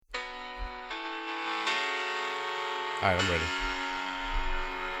All right, I'm ready.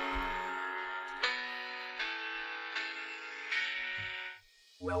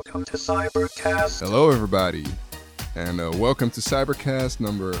 Welcome to Cybercast. Hello, everybody, and welcome to Cybercast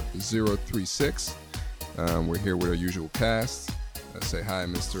number 036. We're here with our usual cast. Say hi,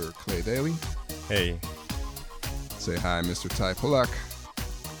 Mr. Clay Daly. Hey. Say hi, Mr. Ty Polak.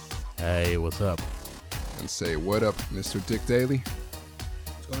 Hey, what's up? And say what up, Mr. Dick Daly.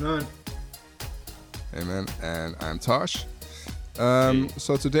 What's going on? Hey, man. And I'm Tosh.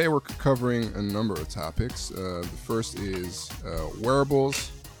 So today we're covering a number of topics. The first is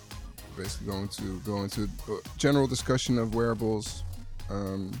wearables. Basically going to go into a general discussion of wearables,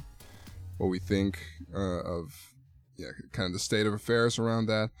 what we think of, kind of the state of affairs around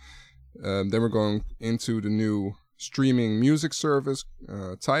that. Then we're going into the new streaming music service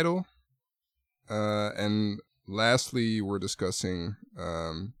Tidal. And lastly, we're discussing,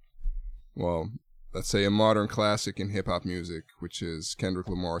 let's say a modern classic in hip-hop music, which is Kendrick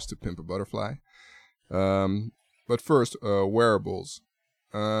Lamar's To Pimp a Butterfly. But first, wearables.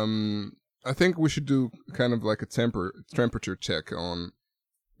 I think we should do kind of like a temperature check on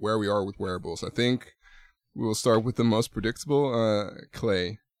where we are with wearables. I think we will start with the most predictable.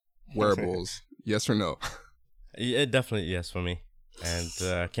 Clay, wearables, yes or no? Yeah, definitely yes for me. And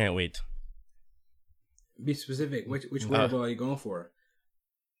can't wait. Be specific. Which wearable are you going for?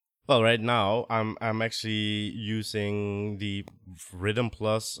 Well, right now I'm actually using the Rhythm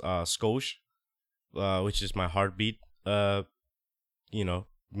Plus Scosh, which is my heartbeat,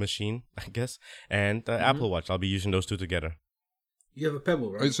 machine, I guess, and Apple Watch. I'll be using those two together. You have a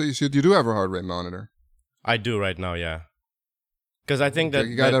Pebble, right? So you do have a heart rate monitor. I do right now, yeah. Because I think that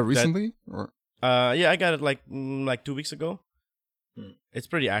you got that recently, or yeah, I got it like 2 weeks ago. It's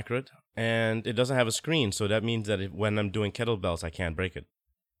pretty accurate, and it doesn't have a screen, so that means that when I'm doing kettlebells, I can't break it.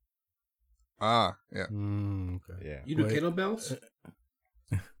 Ah, yeah. Okay. Yeah. You do kettlebells?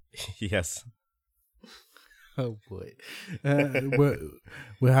 Yes. Oh boy.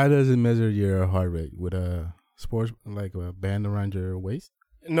 How does it measure your heart rate? With a sports, like a band around your waist?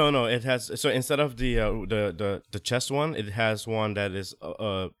 No. It has, so instead of the chest one, it has one that is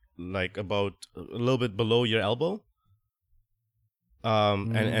like about a little bit below your elbow.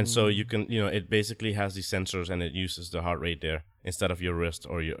 And so you can, it basically has these sensors and it uses the heart rate there instead of your wrist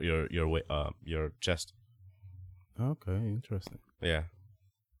or your chest. Okay, interesting. Yeah.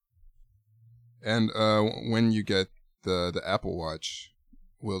 And when you get the Apple Watch,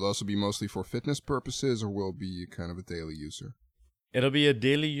 will it also be mostly for fitness purposes, or will it be kind of a daily user? It'll be a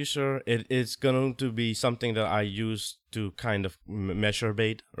daily user. It is going to be something that I use to kind of measure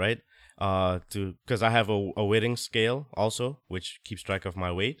weight, right? Because I have a weighting scale also, which keeps track of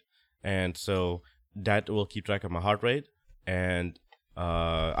my weight, and so that will keep track of my heart rate, and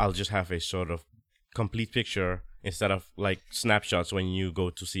I'll just have a sort of complete picture instead of like snapshots when you go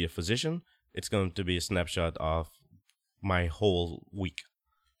to see a physician. It's going to be a snapshot of my whole week.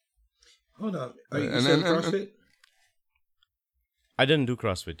 Hold on. Are you still CrossFit? I didn't do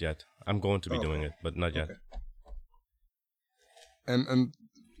CrossFit yet. I'm going to be doing it, but not yet. And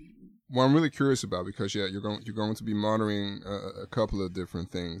what I'm really curious about, because you're going to be monitoring a couple of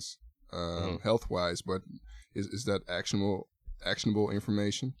different things, health wise, but is that actionable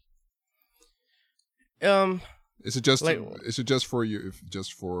information? Is it just for you?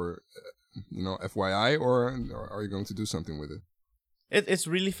 FYI, or are you going to do something with it? It's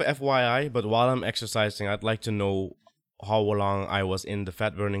really for FYI, but while I'm exercising, I'd like to know how long I was in the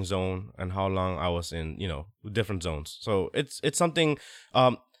fat burning zone and how long I was in, different zones. So it's something,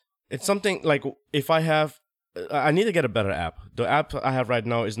 like if I need to get a better app. The app I have right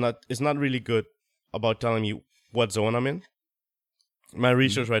now is not really good about telling me what zone I'm in. My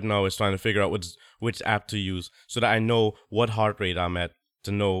research right now is trying to figure out which app to use so that I know what heart rate I'm at,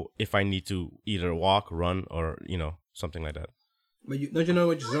 to know if I need to either walk, run, or, something like that. But don't you know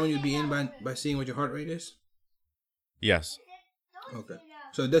which zone you'd be in by seeing what your heart rate is? Yes. Okay.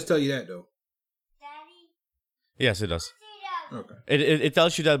 So it does tell you that, though? Yes, it does. Okay. It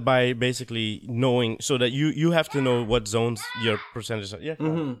tells you that by basically knowing, so that you have to know what zones your percentage are. Yeah.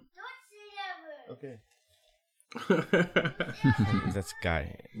 Mm-hmm. Okay. That's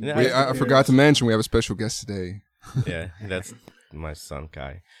Kai. I forgot to mention we have a special guest today. Yeah, that's my son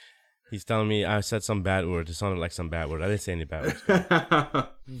Kai. He's telling me I said some bad words. It sounded like some bad word. I didn't say any bad words. That's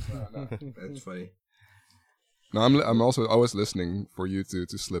funny. No, I'm also always listening for you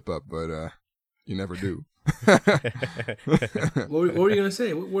to slip up, but you never do. What were you gonna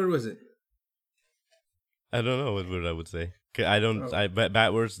say? What word was it? I don't know what word I would say. I don't.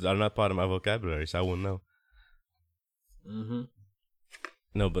 Bad words are not part of my vocabulary, so I won't know. Mm-hmm.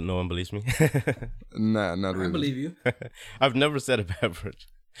 No, but no one believes me. Nah, not I really. believe you. I've never said a bad word,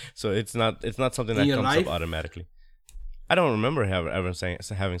 so it's not something In that your comes life? up automatically. I don't remember ever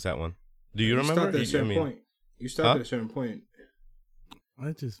having said one. Do you remember? Stopped at a certain point. You stopped Huh? at a certain point.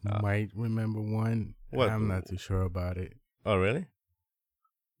 I just might remember one. What? I'm not too sure about it. Oh, really?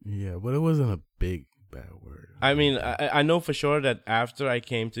 Yeah, but it wasn't a big bad word. I mean, I know for sure that after I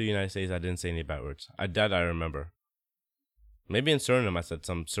came to the United States, I didn't say any bad words. That I remember. Maybe in Suriname, I said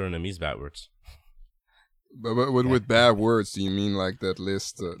some Surinamese bad words. But with bad words, do you mean like that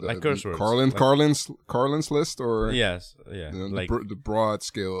list? Like curse words. Carlin's list, or Yes, yeah. Like, the broad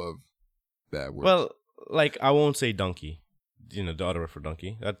scale of bad words? well, like I won't say donkey. The other word for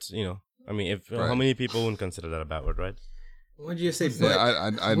donkey. That's I mean, if Right. how many people wouldn't consider that a bad word, right? What'd you say? yeah,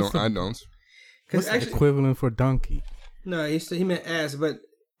 I don't. I don't. Because What's the actually, equivalent for donkey? no, he meant ass, but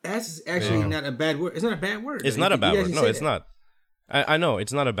ass is actually not a bad word. It's not a bad word. It's though. not You- a bad you word. actually No, say it's that. not. I know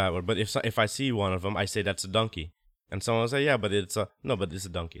it's not a bad word, but if I see one of them, I say that's a donkey, and someone will say, yeah, but it's a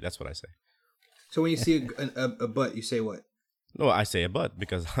donkey. That's what I say. So when you see a butt, you say what? No, I say a butt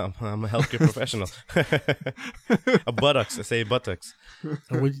because I'm a healthcare professional. A buttocks. I say buttocks.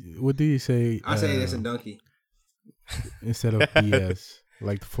 What do you say? I say that's a donkey. instead of BS,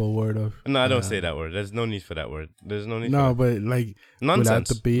 like the full word of. No, I don't say that word. There's no need for that word. There's no need. No, for that. but like Nonsense. without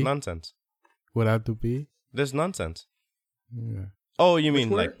the B, Nonsense. without the B. There's nonsense. Yeah. Oh, you Which mean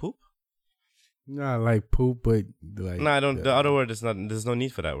word? like poop? Not like poop, but like. No, I don't. The other word is not. There's no need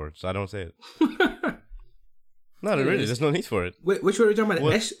for that word, so I don't say it. No, really. There's no need for it. Which word are you talking about?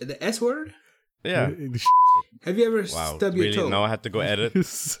 What? The S word? Yeah. Have you ever Wow. stubbed your Really? toe? Now I have to go edit.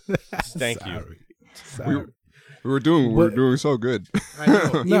 Thank you. Sorry. We were doing so good. I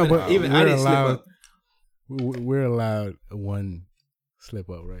know. No, even but even I we're didn't slip allowed. up. We're allowed one slip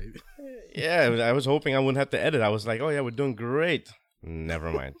up, right? Yeah, I was hoping I wouldn't have to edit. I was like, oh yeah, we're doing great.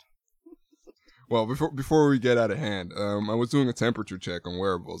 Never mind. Well, before we get out of hand, I was doing a temperature check on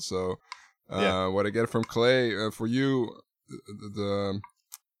wearables. So, Yeah. what I get from Clay for you, the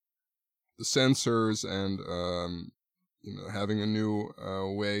sensors and having a new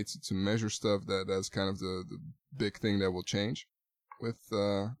way to measure stuff, that's kind of the big thing that will change with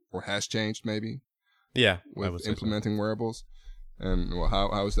or has changed maybe Yeah, I would with say so. implementing wearables. And well,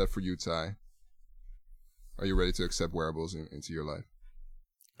 how is that for you, Ty? Are you ready to accept wearables into your life?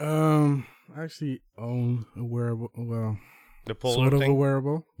 I actually own a wearable. Well, The polar sort of thing. a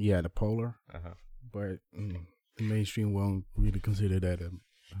wearable. Yeah, the polar. Uh-huh. But the mainstream won't really consider that a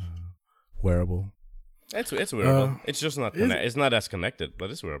wearable. It's wearable. It's just not. is- It's not as connected,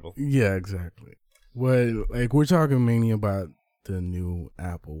 but it's wearable. Yeah, exactly. Well, like we're talking mainly about the new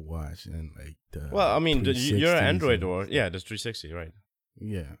Apple Watch and like the. Well, I mean, you're an 360s Android and or stuff. yeah, the 360, right?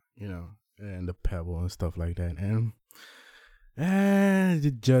 Yeah, and the Pebble and stuff like that, and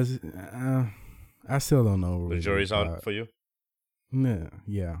it just I still don't know. The really jury's out about- for you. Nah,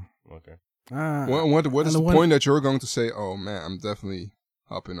 yeah. Okay. What is and the one- point that you're going to say, oh man, I'm definitely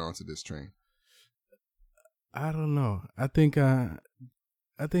hopping onto this train? I don't know. I think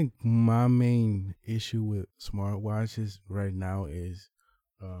my main issue with smartwatches right now is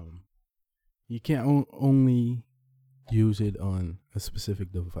you can't only use it on a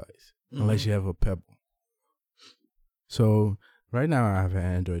specific device unless you have a Pebble. So right now I have an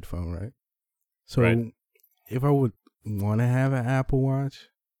Android phone, right? So Right. if I would want to have an Apple Watch,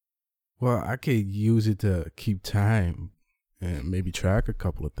 well, I could use it to keep time and maybe track a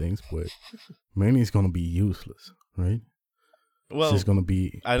couple of things, but mainly it's going to be useless, right? Well, It's just going to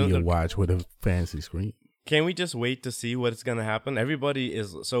be I don't a know. watch with a fancy screen. can we just wait to see what's gonna happen? Everybody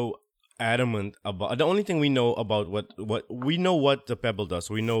is so adamant about the only thing we know about what we know what the Pebble does.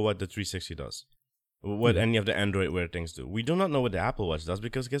 We know what the 360 does. What any of the Android Wear things do. We do not know what the Apple Watch does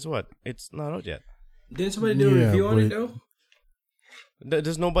because guess what? It's not out yet. Didn't somebody do a Yeah, review on it but- though?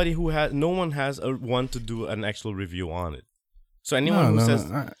 There's nobody who has. No one has one to do an actual review on it. So anyone who says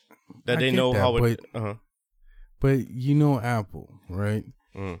I that they get know that, how it. but- But you know Apple, right?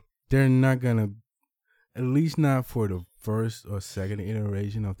 Mm. They're not gonna, at least not for the first or second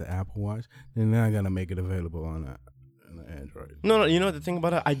iteration of the Apple Watch. They're not gonna make it available on an Android. No. You know the thing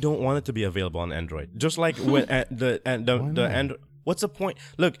about it, I don't want it to be available on Android. Just like when the not? Android. What's the point?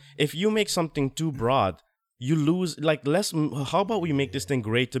 Look, if you make something too broad, you lose. Like less. How about we make this thing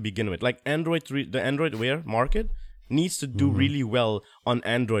great to begin with? Like the Android Wear market needs to do really well on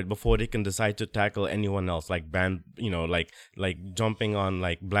Android before they can decide to tackle anyone else, like like jumping on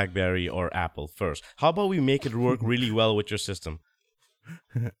like BlackBerry or Apple first. How about we make it work really well with your system?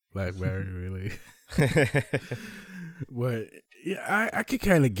 BlackBerry, really. But yeah, I could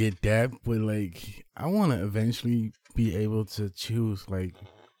kind of get that, but like I want to eventually be able to choose. Like,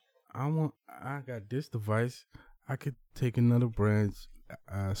 I got this device. I could take another brand's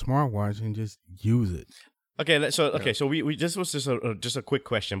smartwatch and just use it. Okay, so we this was just a quick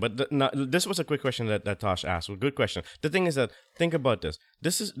question, but this was a quick question that Tosh asked. Well, good question. The thing is that think about this.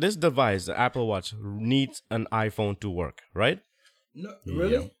 This device, the Apple Watch, needs an iPhone to work, right? No,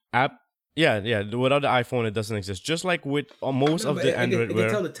 really? Yeah. Without the iPhone, it doesn't exist. Just like with most of the Android it Wear.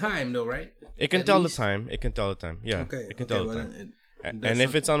 can tell the time, though, right? It can tell the time. It can tell the time. Yeah. Okay. It can tell the time. And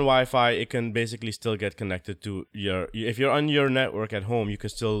if it's on Wi-Fi, it can basically still get connected to your. If you're on your network at home, you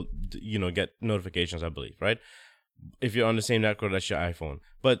can still, get notifications, I believe, right? If you're on the same network as your iPhone,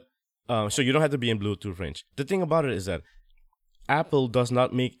 but so you don't have to be in Bluetooth range. The thing about it is that Apple does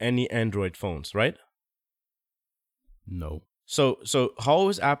not make any Android phones, right? No. So how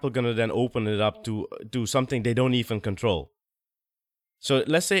is Apple gonna then open it up to something they don't even control? So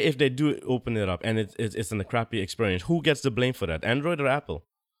let's say if they do open it up and it's a crappy experience, who gets the blame for that? Android or Apple?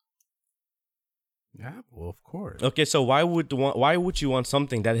 Apple, of course. Okay, so why would you want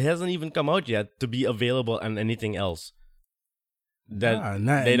something that hasn't even come out yet to be available on anything else? That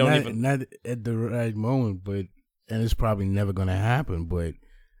not even at the right moment, and it's probably never gonna happen. But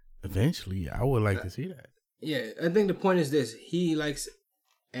eventually, I would like to see that. Yeah, I think the point is this: he likes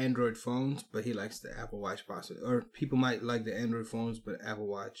Android phones, but he likes the Apple Watch possibly. Or people might like the Android phones, but Apple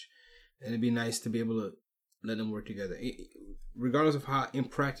Watch. And it'd be nice to be able to let them work together. Regardless of how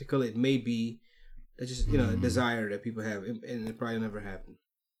impractical it may be, that's just, a desire that people have, and it probably never happened.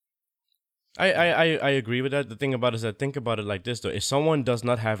 I agree with that. The thing about it is that think about it like this though. If someone does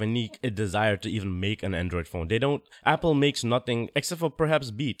not have a desire to even make an Android phone, Apple makes nothing except for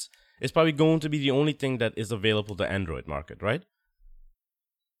perhaps Beats. It's probably going to be the only thing that is available to Android market, right?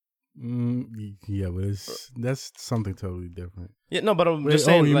 Yeah, but that's something totally different. Yeah, no, but I'm just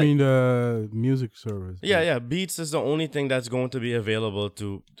saying. Oh, you mean the music service? Yeah. Beats is the only thing that's going to be available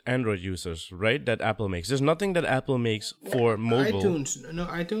to Android users, right? That Apple makes. There's nothing that Apple makes for mobile.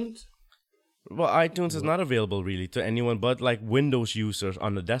 iTunes. Well, iTunes is not available really to anyone but like Windows users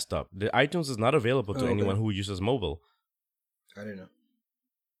on the desktop. The iTunes is not available to anyone who uses mobile. I don't know.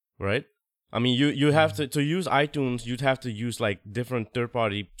 Right? I mean, you have to use iTunes. You'd have to use like different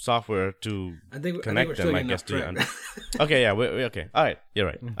third-party software to connect them. I guess to. Okay, yeah, okay. All right, you're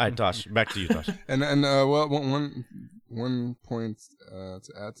right. All right, Tosh, back to you, Tosh. And well, one point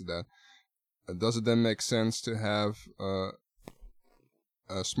to add to that. Does it then make sense to have a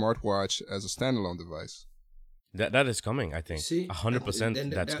smartwatch as a standalone device? That is coming, I think.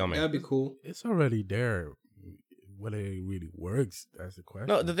 100% that's coming. That'd be cool. It's already there. Whether it really works, that's the question.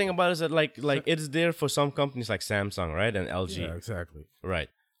 No, the thing about it is that like it's there for some companies like Samsung, right, and LG. Yeah, exactly. Right.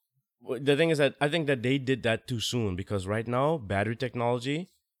 The thing is that I think that they did that too soon because right now battery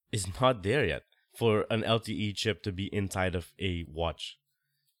technology is not there yet for an LTE chip to be inside of a watch.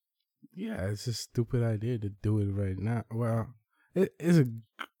 Yeah, it's a stupid idea to do it right now. Well, it is a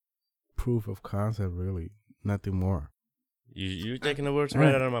proof of concept, really. Nothing more. You're taking the words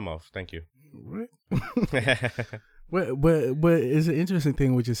right out of my mouth. Thank you. Right. But it's an interesting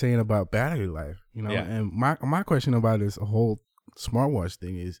thing what you're saying about battery life, Yeah. And my question about this whole smartwatch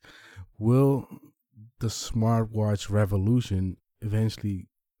thing is, will the smartwatch revolution eventually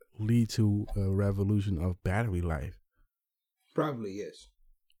lead to a revolution of battery life? Probably yes.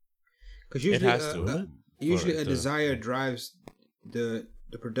 Because usually, usually a desire drives the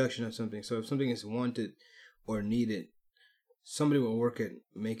production of something. So if something is wanted or needed, somebody will work at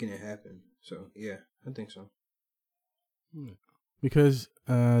making it happen. So yeah, I think so. Because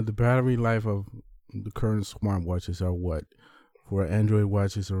the battery life of the current smartwatches are what? For Android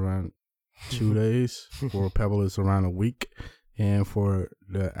watches around 2 days. For Pebble it's around a week. And for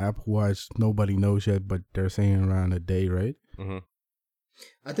the Apple Watch, nobody knows yet, but they're saying around a day, right? Mm-hmm.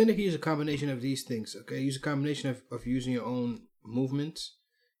 I think they can use a combination of these things. Okay, use a combination of using your own movements,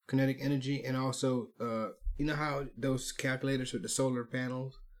 kinetic energy, and also you know how those calculators with the solar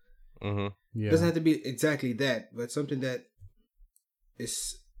panels. Mm-hmm. Yeah. It doesn't have to be exactly that, but something that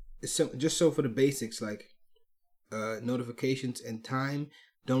is just so for the basics like notifications and time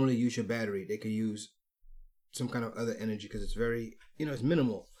don't really use your battery. They could use some kind of other energy because it's very, it's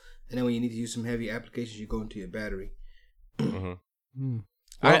minimal. And then when you need to use some heavy applications, you go into your battery. Mm-hmm.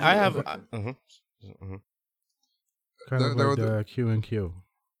 I have. Kind of like the Q&Q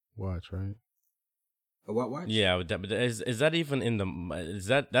watch, right? A what watch? Yeah, but is that even in the?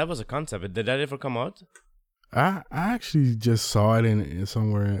 That was a concept? Did that ever come out? I actually just saw it in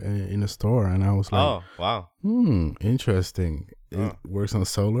somewhere in a store, and I was like, "Oh, wow, interesting." It works on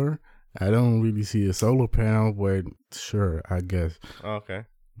solar. I don't really see a solar panel, but sure, I guess. Okay.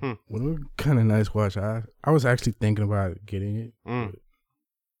 Well, kind of nice watch. I was actually thinking about getting it. Mm.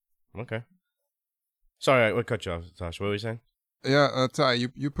 Okay. Sorry, I cut you off, Tosh. What were you saying? Yeah, Ty,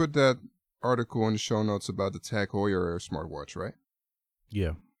 you put that article in the show notes about the Tag Heuer smartwatch, right?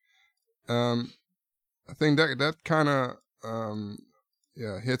 Yeah. I think that kind of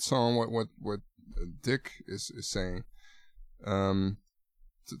hits on what Dick is saying.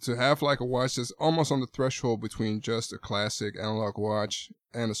 To have like a watch that's almost on the threshold between just a classic analog watch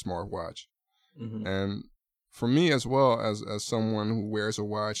and a smartwatch. Mm-hmm. And for me as well, as someone who wears a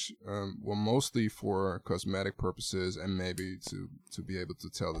watch, well, mostly for cosmetic purposes and maybe to be able to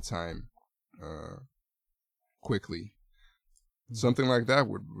tell the time quickly. Something like that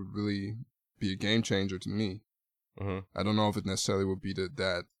would really be a game changer to me. Mm-hmm. I don't know if it necessarily would be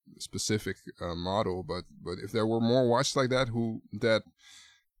that specific model, but if there were more watches like that that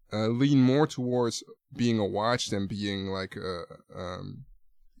lean more towards being a watch than being like a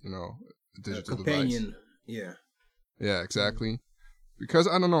digital companion. device. Yeah. Yeah, exactly. Because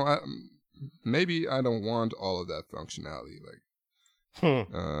I don't know, maybe I don't want all of that functionality. Like,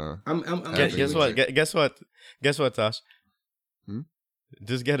 Guess what? Guess what, Tosh?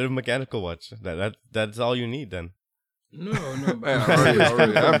 Just get a mechanical watch. That's all you need then. No. I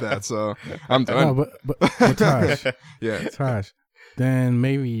already have that, so I'm done. No, but Tosh, Yeah. Tosh, then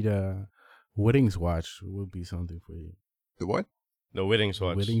maybe the Whittings watch would be something for you. The what? The Whittings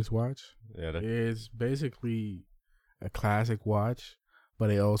watch. Whittings watch Yeah. is basically a classic watch, but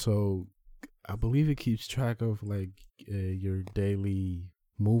it also, I believe, it keeps track of like your daily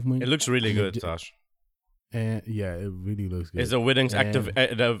movement. It looks really And good, it- Tosh. And yeah, it really looks good. Is the Whittings And-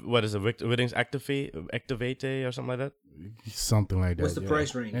 what is it? Whittings Activate or something like that? Something like that. What's the yeah.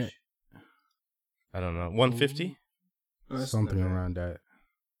 price range? And- I don't know. 150? Oh, that's something not bad. around that.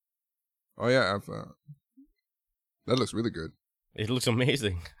 Oh yeah, that looks really good. It looks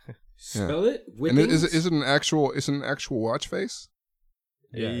amazing. Spell it. And is Whittings? it an actual it watch face?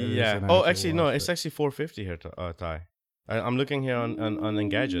 is an Oh, actual actually, no. watch It's face. actually 450 here, Ty. I'm looking here on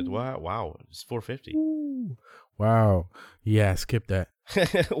Engadget. Wow, it's 450. Ooh. Wow. Yeah, skip that.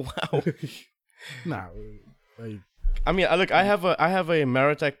 Wow. Nah, like I mean, look, I have a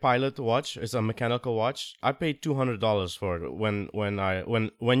Maritech Pilot watch. It's a mechanical watch. I paid $200 for it when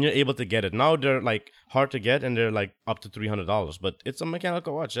you're able to get it. Now they're like hard to get and they're like up to $300. But it's a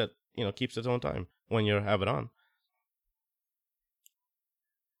mechanical watch that keeps its own time when you have it on.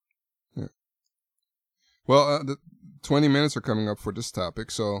 Yeah. Well, the 20 minutes are coming up for this topic,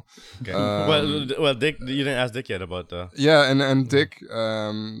 so Okay. Well, Dick, you didn't ask Dick yet about the. yeah, and Dick,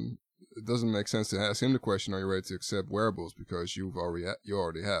 it doesn't make sense to ask him the question: are you ready to accept wearables? Because you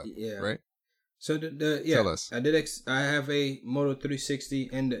already have, Yeah. right? So Tell us. I have a Moto 360,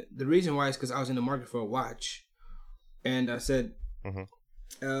 and the reason why is because I was in the market for a watch, and I said, Mhm.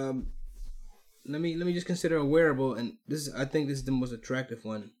 let me just consider a wearable, and I think this is the most attractive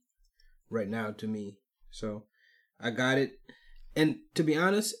one right now to me. So I got it, and to be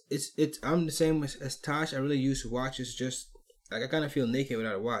honest, I'm the same as Tosh. I really use watches just like I kind of feel naked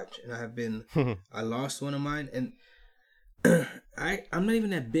without a watch, and I lost one of mine, and I'm not even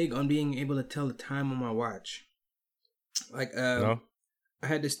that big on being able to tell the time on my watch. Like No? I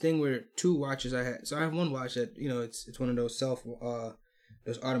had this thing where two watches I had. So I have one watch that it's one of those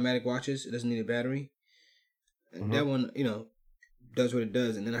those automatic watches. It doesn't need a battery, and that one does what it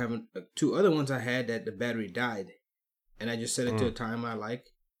does. And then I have two other ones I had that the battery died, and I just set it to a time I like,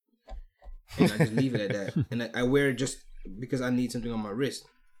 and I just leave it at that. And I wear it just because I need something on my wrist.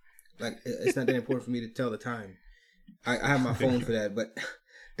 Like it's not that important for me to tell the time. I have my phone for that, but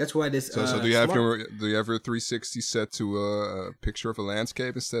that's why this. So do you have your 360 set to a picture of a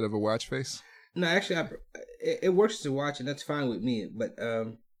landscape instead of a watch face? No, actually, it works as a watch, and that's fine with me. But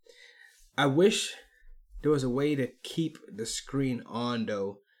I wish there was a way to keep the screen on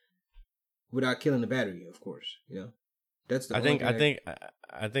though, without killing the battery. Of course, that's the.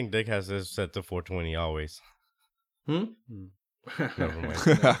 I think Dick has this set to 420 always. Never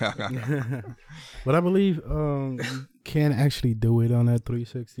mind. but I believe you can actually do it on that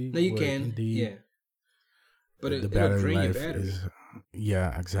 360. No, you where can. indeed Yeah. But the it'll battery drain your life battery. is.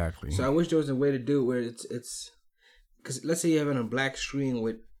 Yeah, exactly. So I wish there was a way to do it where it's because let's say you're having a black screen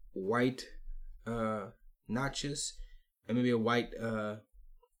with white notches and maybe a white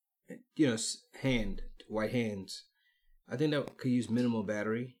white hands. I think that could use minimal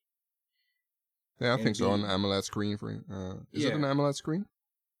battery. Yeah, I And think so. On the- an AMOLED screen is it Yeah. an AMOLED screen?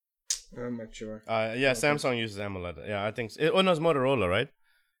 I'm not sure. Yeah, Samsung uses AMOLED. Yeah, I think. No, it's Motorola, right?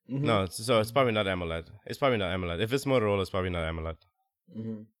 Mm-hmm. No, so it's probably not AMOLED. It's probably not AMOLED. If it's Motorola, it's probably not AMOLED.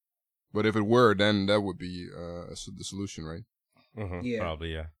 Mm-hmm. But if it were, then that would be the solution, right? Yeah.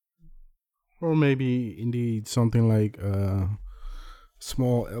 Probably, yeah. Or maybe indeed something like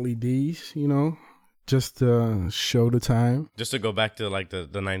small LEDs, just to show the time. Just to go back to like the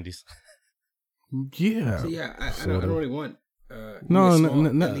 90s. Yeah. So yeah, I sort don't of. really want No, a no, small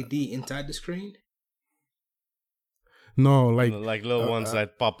no. LED inside the screen. No, like Like little ones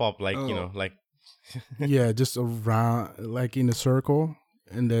that pop up, like, oh. like. yeah, just around, like in a circle,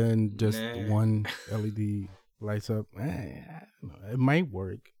 and then just Nah. one LED lights up. I don't know. It might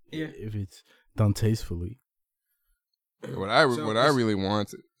work if it's done tastefully. What I So really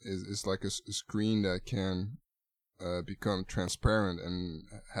want is like a screen that can become transparent and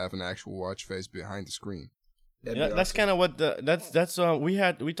have an actual watch face behind the screen. That'd Yeah, be that's awesome. kind of what that's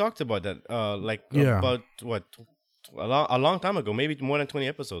we talked about that like Yeah. about what a long time ago, maybe more than 20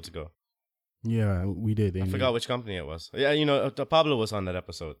 episodes ago. Yeah, we did. I indeed. forgot which company it was. Yeah, Pablo was on that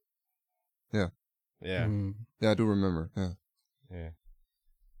episode. Yeah. Yeah. Mhm. Yeah, I do remember. Yeah. Yeah.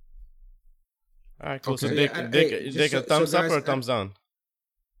 All right, cool. So Okay. Dick, Yeah, Dick, just a thumbs up guys, or a thumbs down?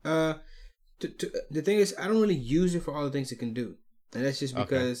 The thing is, I don't really use it for all the things it can do, and that's just Okay.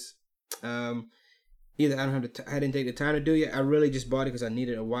 because, either I don't have I didn't take the time to do it. I really just bought it because I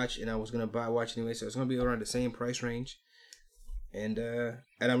needed a watch, and I was gonna buy a watch anyway, so it's gonna be around the same price range, and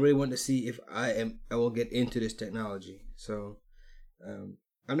I really want to see if I will get into this technology. So,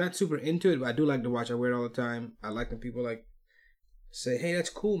 I'm not super into it, but I do like the watch. I wear it all the time. I like when people like say, "Hey, that's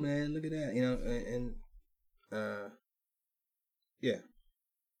cool, man. Look at that," and yeah.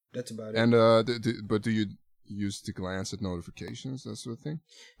 That's about it. And but do you use the glance at notifications, that sort of thing?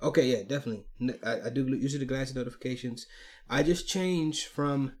 Okay, yeah, definitely. I do use it to glance at notifications. I just changed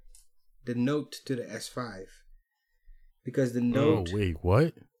from the Note to the S5 because the Note. Oh wait,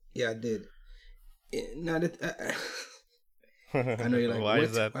 what? Yeah, I did. Now that I know you're like, Why what?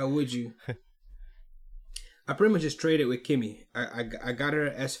 is that? Why would you? I pretty much just traded with Kimmy. I got her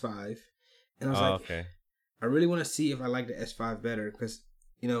an S5, and I was like, Okay. I really want to see if I like the S5 better because,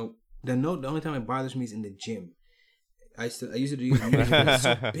 the Note, the only time it bothers me is in the gym. I used to use music, but it's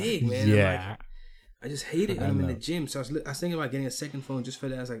so big, man. Yeah. I just hate it when I I'm in the know. gym. So I was thinking about getting a second phone just for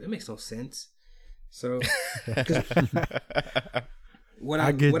that. I was like, that makes no sense. So I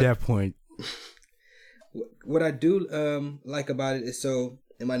get that point. What I do like about it is, so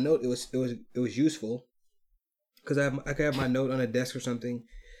in my Note it was useful because I could have my Note on a desk or something.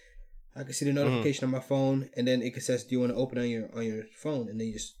 I could see the notification on my phone, and then it says, "Do you want to open on your phone?" And then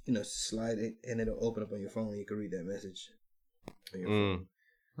you just slide it, and it'll open up on your phone, and you can read that message on your phone.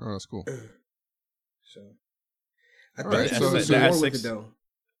 Oh, that's cool. So I Alright, think so- there's so- more with S6 it though.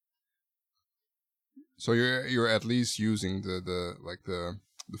 So you're at least using the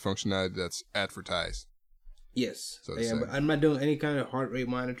functionality that's advertised. Yes, So to I am. say. But I'm not doing any kind of heart rate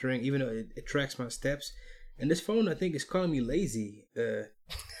monitoring, even though it tracks my steps. And this phone, I think, is calling me lazy.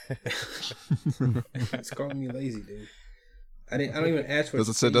 It's calling me lazy, dude. I don't even ask for. Does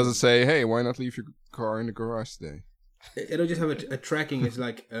it say, hey, why not leave your car in the garage today? It'll just have a tracking. It's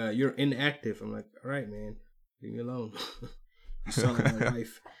like you're inactive. I'm like, all right, man, leave me alone. You sound like my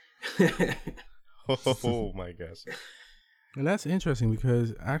wife. Oh my gosh. And that's interesting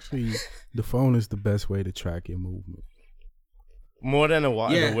because actually the phone is the best way to track your movement. More than a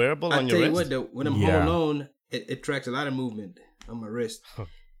wearable on your tell you wrist? what, when I'm Yeah. home alone, it tracks a lot of movement on my wrist.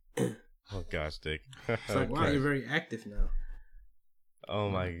 Oh gosh, Dick. It's like, wow, Okay. you're very active now. Oh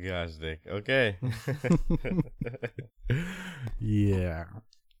my gosh, Dick. Okay. Yeah.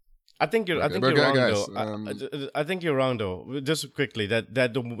 I think you're Okay, wrong guys, though. I think you're wrong though. Just quickly, that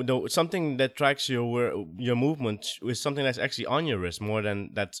the something that tracks your movement is something that's actually on your wrist more than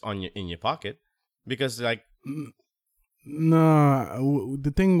that's in your pocket, because like No,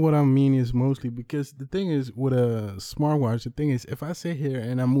 the thing what I mean is mostly because the thing is with a smartwatch, the thing is if I sit here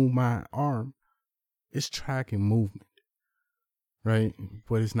and I move my arm, it's tracking movement, right?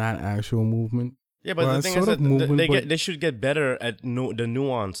 But it's not actual movement. yeah, but Well, the it's thing is sort that of movement, but- they should get better at the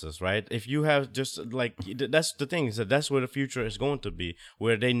nuances, right? If you have just like that's the thing is that's where the future is going to be,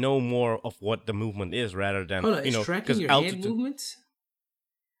 where they know more of what the movement is rather than Hold on, it's tracking 'cause your hand movements?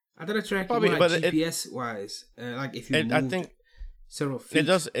 I thought it tracked Probably, more like but it- GPS wise. Like if you I moved think several feet.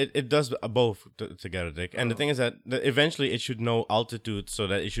 it does both together, Dick. And the thing is that eventually it should know altitude, so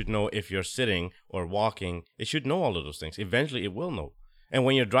that it should know if you're sitting or walking. It should know all of those things. Eventually, it will know. And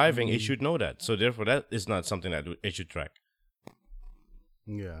when you're driving, it should know that. So therefore, that is not something that it should track.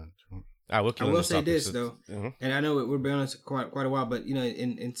 Yeah. True. I will say this though, Mhm. and I know we've been on this quite a while, but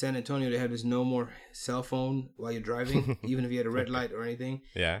in San Antonio they have this no more cell phone while you're driving, even if you had a red light or anything.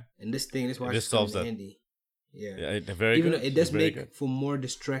 Yeah. And this watch This is solves coming that. in handy. Yeah. Yeah, very Even good. though it does Very make good. for more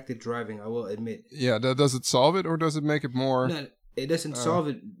distracted driving, I will admit. Yeah, does it solve it or does it make it more? No, it doesn't solve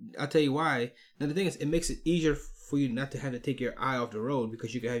it. I'll tell you why. Now the thing is, it makes it easier for you not to have to take your eye off the road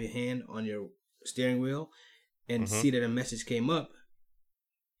because you can have your hand on your steering wheel and see that a message came up.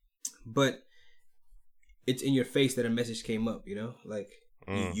 But it's in your face that a message came up. You know, like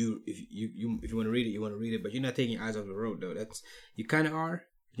if you want to read it, you want to read it, but you're not taking your eyes off the road though. That's you kind of are.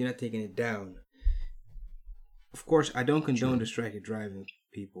 You're not taking it down. Of course, I don't condone distracted driving,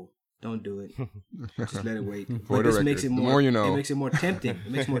 people. Don't do it. Just let it wait. But this makes it more. The more you know. It makes it more tempting.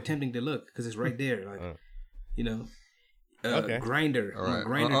 It makes it more tempting to look because it's right there. Like, you know, Grinder. All right.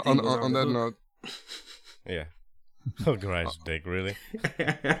 Grindr On that note. Yeah. Oh, Grindr's dick, really?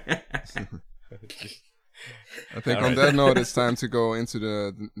 I think on that note, it's time to go into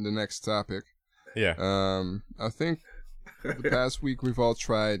the next topic. Yeah. I think the past week we've all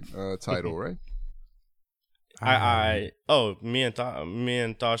tried Tidal, right? Me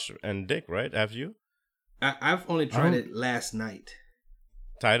and Tosh and Dick, right? Have you? I've only tried it last night.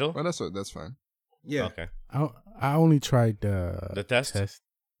 Tidal? Well, that's fine. Yeah. Okay. I only tried the test.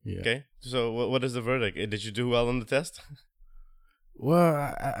 Yeah. Okay. So what is the verdict? Did you do well on the test? Well,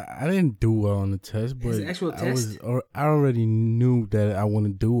 I didn't do well on the test, but the actual test? I already knew that I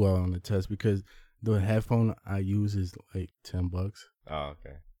wouldn't do well on the test because the headphone I use is like $10. Oh,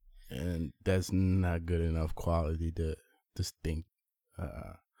 okay. And that's not good enough quality to distinct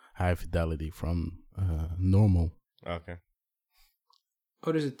high fidelity from normal. Okay.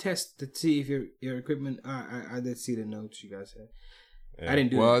 Oh, there's a test to see if your equipment. I did see the notes you guys had. Yeah. I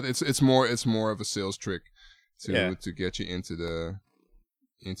didn't do. Well, it. it's more of a sales trick to get you into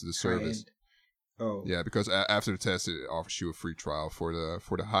the service. Oh. Yeah, because after the test, it offers you a free trial for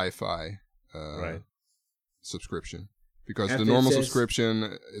the hi-fi subscription. Because After the normal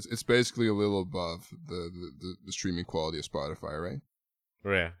subscription it's basically a little above the streaming quality of Spotify,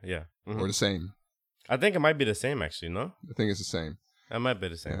 right? Yeah. Mm-hmm. Or the same. I think it might be the same actually, no? I think it's the same. It might be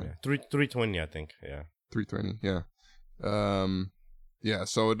the same, yeah. 320, I think, yeah. 320, yeah. Yeah,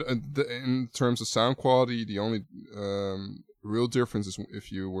 so in terms of sound quality, the only real difference is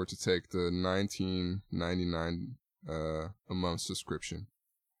if you were to take the $19.99 a month subscription.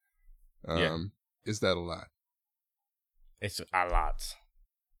 Is that a lot? It's a lot.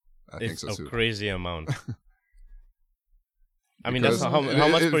 I think so too. It's a crazy amount. I mean, that's how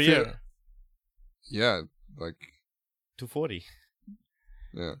much per year? Yeah, like $240.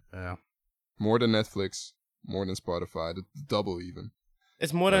 Yeah. More than Netflix, more than Spotify, double even.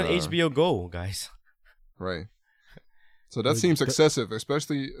 It's more than HBO Go, guys. Right. So that seems excessive,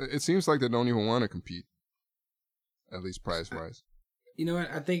 especially it seems like they don't even want to compete, at least price-wise. You know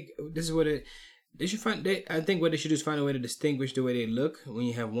what? I think this is what they should find. I think what they should do is find a way to distinguish the way they look when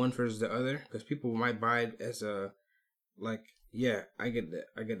you have one versus the other, because people might buy it as a like, yeah, I get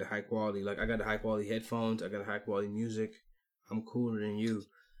the high quality. Like I got the high quality headphones, I got the high quality music. I'm cooler than you.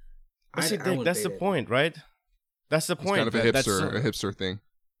 That's the point, right? That's the point. It's kind of a hipster thing.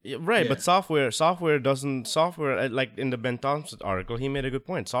 Yeah, right, yeah. But software doesn't like in the Ben Thompson article, he made a good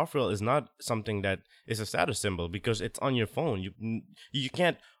point. Software is not something that is a status symbol because it's on your phone. You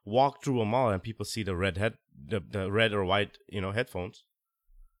can't walk through a mall and people see the red or white, headphones.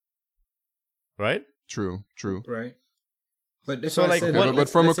 Right? True. Right. But that's so like but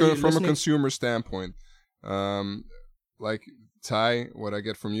from a consumer standpoint, like Ty, what I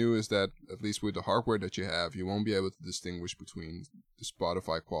get from you is that at least with the hardware that you have, you won't be able to distinguish between the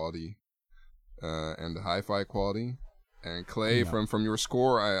Spotify quality and the hi-fi quality. And Clay, from your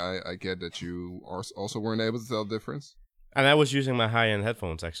score, I get that you also weren't able to tell the difference. And I was using my high-end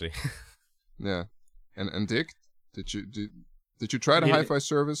headphones actually. Yeah, and Dick, did you try the hi-fi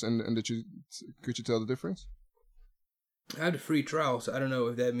service and could you tell the difference? I had a free trial, so I don't know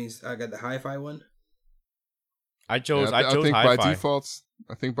if that means I got the hi-fi one. I chose I think hi-fi.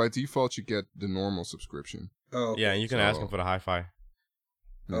 I think by default you get the normal subscription. Oh, okay. Yeah, and you can ask them for the hi-fi.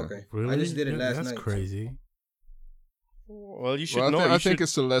 Yeah. Okay, really? I just did it last night. That's crazy. Well, you should know. I think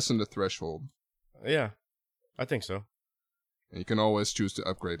it's to lessen the threshold. Yeah, I think so. And you can always choose to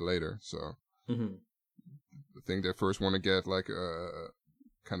upgrade later. So I think they first want to get like a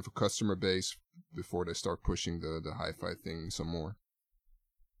kind of a customer base before they start pushing the hi-fi thing some more.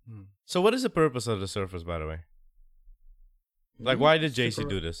 So what is the purpose of the Surface, by the way? Like, why did JC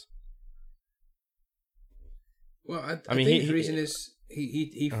do this? Well, I mean, think the reason is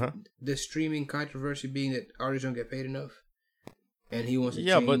he the streaming controversy being that artists don't get paid enough, and he wants to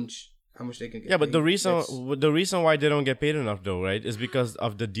change how much they can get paid. Yeah, but the reason why they don't get paid enough, though, right, is because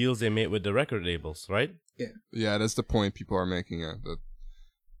of the deals they made with the record labels, right? Yeah, that's the point people are making.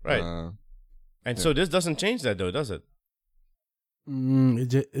 Right. So this doesn't change that, though, does it?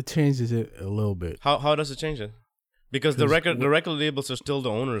 It changes it a little bit. How does it change it? Because the 'Cause record labels are still the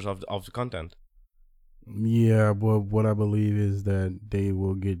owners of the content. Yeah, but what I believe is that they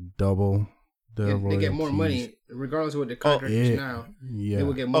will get double the They get more royalties. money regardless of what the contract is now. Yeah. They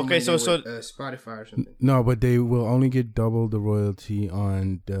will get more Okay, money so- than with, Spotify or something. No, but they will only get double the royalty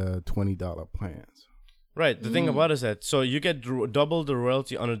on the $20 plans. Right. The thing about it is that so you get double the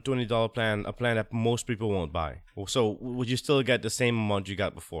royalty on a $20 plan, a plan that most people won't buy. So would you still get the same amount you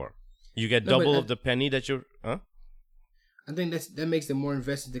got before? You get No, but double I- of the penny that you're. Huh? I think that makes them more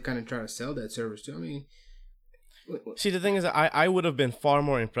invested to kind of try to sell that service too. I mean, See, the thing is, that I would have been far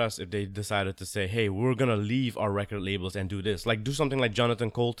more impressed if they decided to say, "Hey, we're gonna leave our record labels and do this." Like, do something like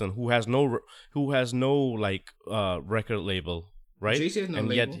Jonathan Colton, who has no record label, right? Jay-Z has no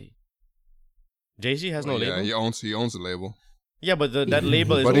label. Jay-Z has no yeah, label. he owns the label. Yeah, but that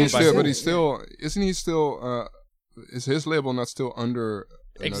label is But owned he's by still, who? isn't he still? Is his label not still under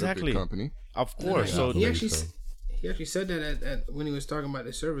another Exactly. big company? Of course. So he actually so. he actually said that at when he was talking about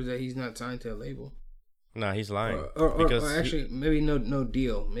the service that he's not signed to a label. nah, he's lying. Or actually, maybe no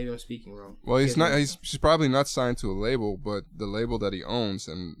deal. Maybe I'm speaking wrong. Well, he's He has not. no- He's probably not signed to a label, but the label that he owns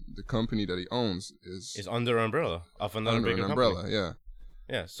and the company that he owns is under umbrella of another under bigger an company. umbrella. Yeah.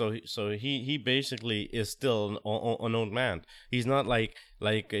 Yeah, so he basically is still an owned man. He's not like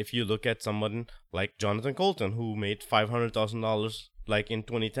if you look at someone like Jonathan Colton, who made $500,000 like in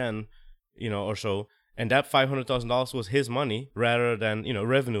 2010, or so, and that $500,000 was his money rather than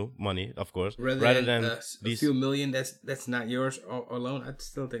revenue money, of course, rather than a these. few million that's not yours alone. I'd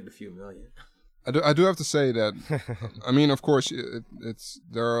still take the few million. I do have to say that. I mean, of course,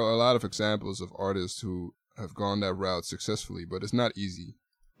 there are a lot of examples of artists who have gone that route successfully, but it's not easy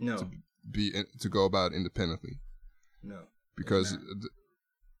No, to go about independently. no. Because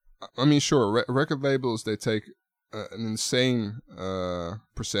I mean, sure, record labels, they take an insane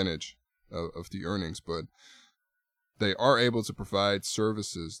percentage of the earnings, but they are able to provide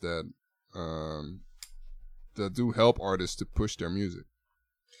services that do help artists to push their music,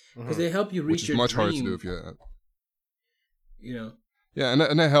 Because they help you which reach is your much dream. harder to do if you. You know, Yeah,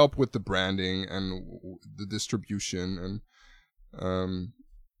 and they help with the branding and the distribution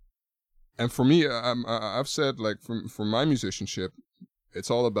and for me, I've said, like, for my musicianship,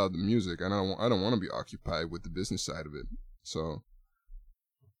 it's all about the music, and I don't want to be occupied with the business side of it. So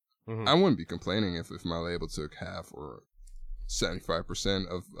I wouldn't be complaining if my label took half or 75%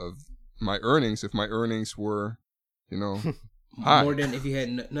 of my earnings if my earnings were, high. more than if you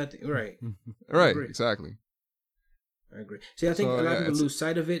had nothing. Right. Right, agree. exactly. I agree. See, I think So, a lot of yeah, people it's- lose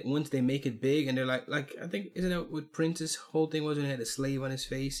sight of it once they make it big, and they're like I think, isn't that what Prince's whole thing was when he had a slave on his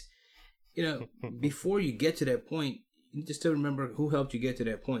face? Before you get to that point, you need to still remember who helped you get to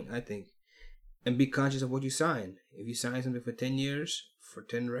that point, I think, and be conscious of what you sign. If you sign something for 10 years, for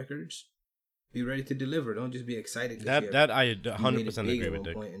 10 records, be ready to deliver. Don't just be excited. That I you made it 100% big agree at with one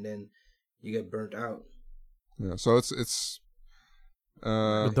Dick. point, and then you get burnt out. Yeah, so it's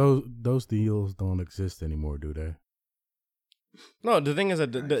But those deals don't exist anymore, do they? No, the thing is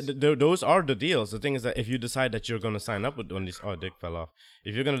that Nice. those are the deals. The thing is that if you decide that you're going to sign up with one of these, Dick fell off.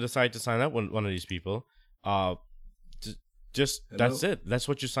 If you're going to decide to sign up with one of these people, just that's it. That's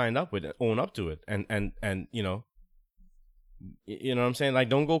what you signed up with. Own up to it, and you know what I'm saying. Like,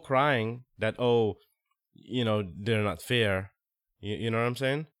 don't go crying that they're not fair. You know what I'm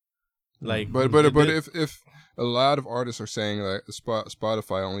saying? Like, but if a lot of artists are saying like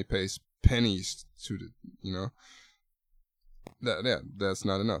Spotify only pays pennies to the that's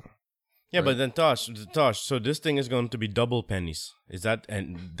not enough. yeah, right. but then Tosh, so this thing is going to be double pennies. Is that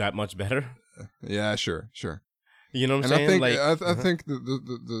that much better? Yeah, sure. You know what I'm And saying? I think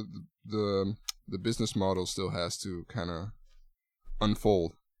the business model still has to kind of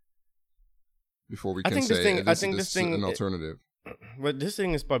unfold before we I can think say this thing- I this think is this thing- an alternative. But this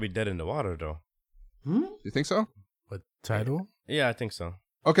thing is probably dead in the water, though. You think so? What title? Yeah, I think so.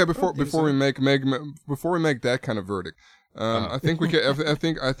 Okay, think before so. we make that kind of verdict, I think we can.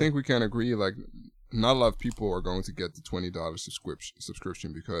 I think we can agree. Like, not a lot of people are going to get the $20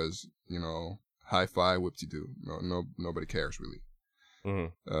 subscription because hi-fi, whoop-de-doo. Nobody cares really.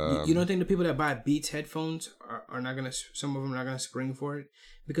 Mm-hmm. You don't think the people that buy Beats headphones are not gonna? Some of them are not gonna spring for it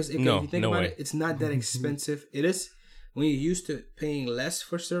because if No, you think no about way. it, it's not that expensive. It is when you're used to paying less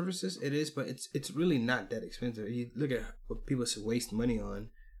for services. It is, but it's really not that expensive. You look at what people waste money on.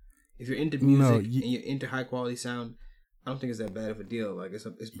 If you're into music and you're into high quality sound, I don't think it's that bad of a deal. Like it's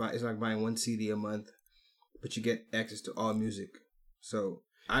like buying one CD a month, but you get access to all music. So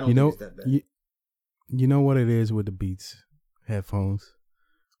I don't think it's that bad. You know what it is with the Beats headphones?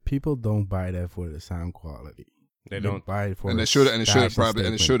 People don't buy that for the sound quality. They don't. buy it for And the they should. And they styles should probably.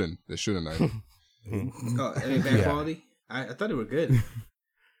 And they statement. shouldn't. They shouldn't either. Oh, any bad Yeah. quality? I thought they were good.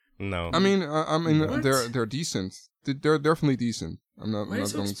 No. I mean, What? they're decent. They're definitely decent. I'm Why not is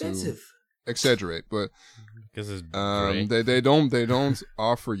it so going expensive? to exaggerate, but because it's gray. they don't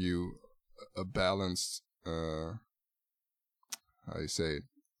offer you a balanced how you say it,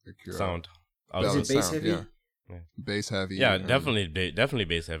 like, sound. Is balanced it bass sound, heavy? yeah, bass heavy. Yeah, and- definitely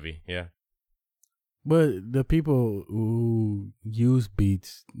bass heavy. Yeah. But the people who use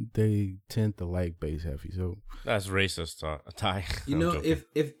beats, they tend to like bass heavy. So That's racist, Ty. You I'm know, joking.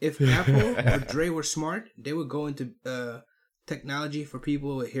 if Apple or Dre were smart, they would go into technology for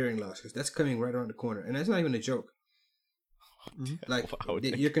people with hearing loss, because that's coming right around the corner, and that's not even a joke. Like Wow,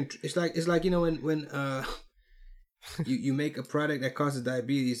 Nick. it's like when you make a product that causes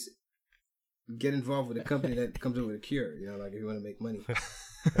diabetes, get involved with a company that comes up with a cure. You know, like if you want to make money.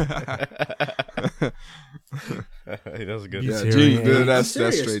 That's good. Beats Yeah, hearing genius. aids. That's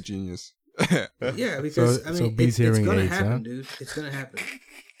I'm serious. straight genius. Yeah, because So Beats it's hearing gonna aids, happen, huh? dude. It's gonna happen.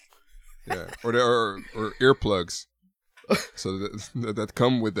 Yeah, or earplugs. So that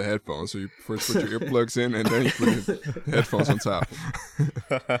come with the headphones. So you first put your earplugs in, and then you put the headphones on top.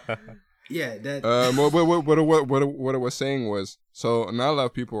 Yeah, that. What I was saying was, so not a lot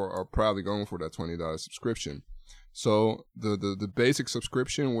of people are probably going for that $20 subscription. So the basic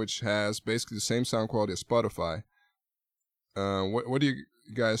subscription, which has basically the same sound quality as Spotify. What do you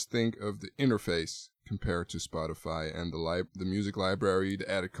guys think of the interface compared to Spotify and the music library, the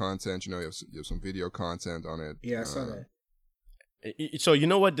added content? You know, you have some video content on it. Yeah, I saw that. So you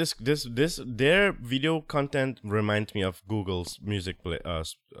know what this their video content reminds me of Google's music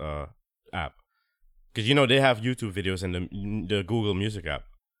app, because you know they have YouTube videos in the Google Music app.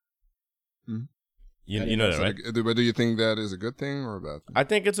 Mhm. You know that, So right? but do you think that is a good thing or a bad thing? I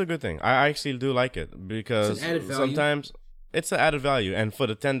think it's a good thing. I actually do like it because It's an added value. sometimes it's an added value, and for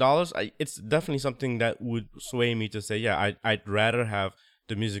the $10, it's definitely something that would sway me to say, yeah, I'd rather have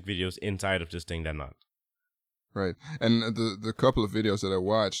the music videos inside of this thing than not. Right, and the couple of videos that I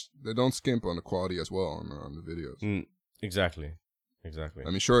watched, they don't skimp on the quality as well on the videos. Exactly. I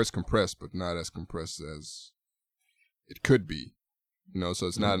mean, sure, it's compressed, but not as compressed as it could be. You know, so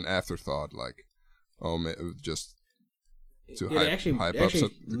it's not an afterthought like, oh man, it was just to Yeah, they actually hype up the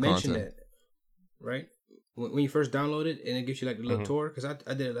mentioned content. that, right? When you first download it, and it gives you like a little tour, because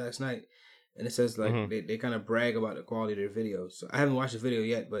I did it last night, and it says like they kind of brag about the quality of their videos. So I haven't watched the video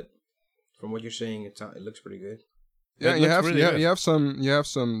yet, but from what you're saying, it looks pretty good. Yeah, It you looks have really good. you have some.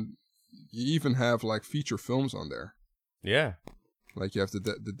 You even have like feature films on there. Yeah. Like you have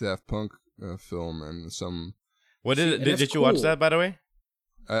the Daft Punk film and some. What See, did and did, that's did you watch cool. that, by the way?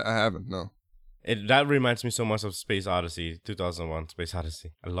 I haven't, no. That reminds me so much of Space Odyssey, 2001 Space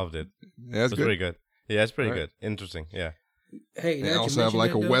Odyssey. I loved it. Yeah, it's It's good. pretty good. Yeah, it's pretty Right. good. Interesting. Yeah. Hey, They now that you also have mention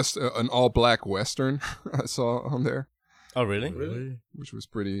like that, though, an all black western I saw on there, Oh, really? Really? which was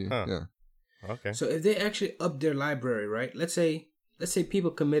pretty. Huh. Yeah. Okay. So if they actually up their library, right? Let's say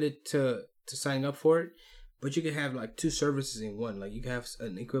people committed to signing up for it, but you could have like two services in one. Like you could have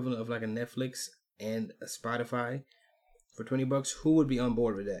an equivalent of like a Netflix and a Spotify for $20. Who would be on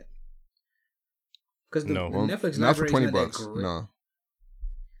board with that? Because the, No. the Well, Netflix not for library is $20. not that great. No.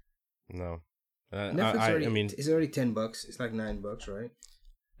 No. Netflix I already, mean, it's already $10. It's like $9, right?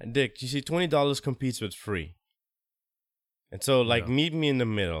 Dick, you see, $20 competes with free. And so, like, Yeah. meet me in the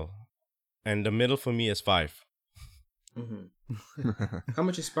middle. And the middle for me is $5. Mm-hmm. How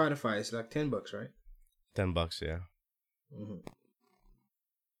much is Spotify? It's like $10, right? $10, yeah. Mm-hmm.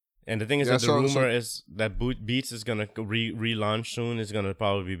 And the thing is Yeah, that the so- rumor is that Beats is gonna relaunch soon. It's gonna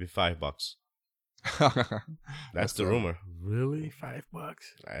probably be $5. That's the rumor. Really? $5?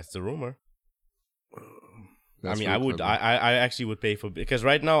 That's the rumor. That's I mean, really I would. clever. I actually would pay for, because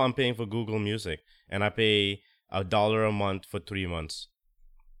right now I'm paying for Google Music, and I pay $1 a month for 3 months.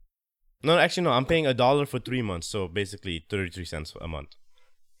 No, actually, no. I'm paying $1 for 3 months, so basically 33 cents a month.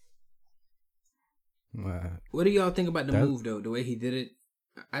 What do y'all think about the That- move though? The way he did it,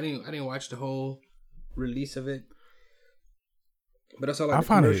 I didn't watch the whole release of it, but I saw like I the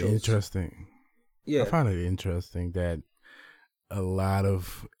find it commercials. interesting. Yeah, I find it interesting that a lot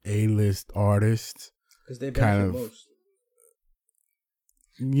of A-list artists, because they kind benefit of- most.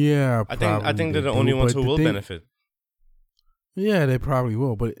 yeah, I probably think they're they the only do, ones but who the will thing- benefit. Yeah, they probably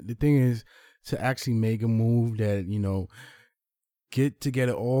will. But the thing is, to actually make a move that, get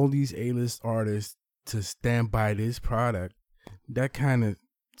together all these A-list artists to stand by this product, that kind of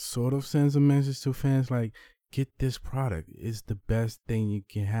sort of sends a message to fans like, get this product. It's the best thing you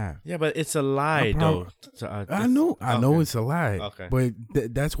can have. Yeah, but it's a lie, though. I know Okay. it's a lie. Okay.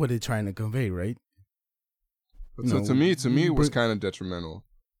 But that's what they're trying to convey, right? But so to me, it was bring- kind of detrimental.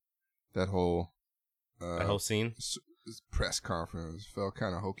 That whole The whole scene. This press conference felt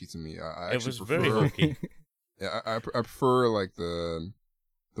kind of hokey to me. I It actually was prefer, very hokey. Yeah, I prefer like the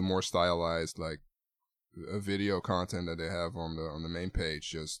more stylized like video content that they have on the main page.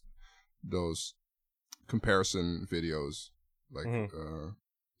 Just those comparison videos, like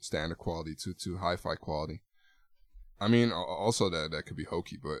standard quality to hi-fi quality. I mean, also that could be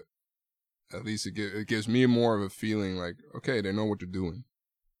hokey, but at least it gives me more of a feeling like, okay, they know what they're doing,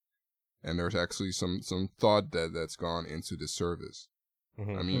 and there's actually some thought that's gone into this service.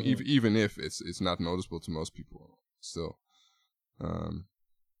 Mm-hmm. I mean, even if it's not noticeable to most people, still.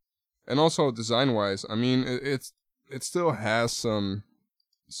 And also design wise, I mean, it still has some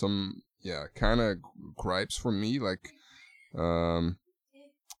kind of gripes for me, like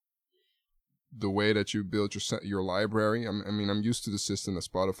the way that you build your library. I mean, I'm used to the system that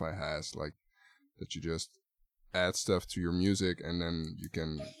Spotify has, like that you just add stuff to your music and then you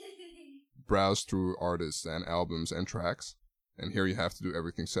can browse through artists and albums and tracks. And here you have to do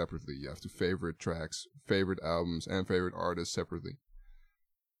everything separately. You have to favorite tracks, favorite albums, and favorite artists separately.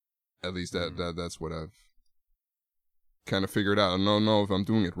 At least that's what I've kind of figured out. I don't know if I'm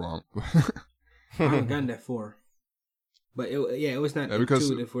doing it wrong. I haven't gotten that far. But it was not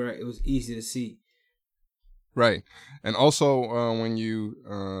intuitive where it was easy to see. Right. And also when you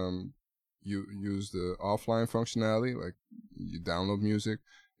use the offline functionality, like you download music,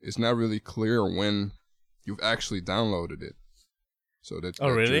 it's not really clear when you've actually downloaded it. So that,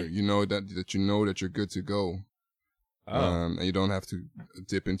 really? you know that you're good to go. And you don't have to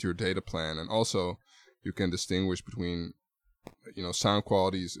dip into your data plan. And also you can distinguish between sound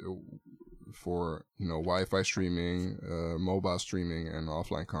qualities for Wi-Fi streaming, mobile streaming, and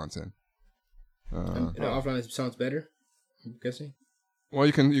offline content. Offline sounds better, I'm guessing. Well,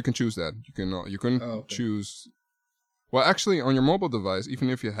 you can choose that. You can choose. Well, actually, on your mobile device, even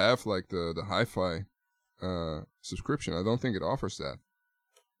if you have like the hi-fi subscription, I don't think it offers that.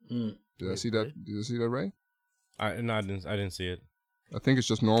 Did I see that? Did you see that right? I didn't see it. I think it's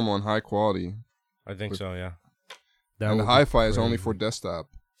just normal and high quality. I think so, yeah. And the hi-fi is only for desktop,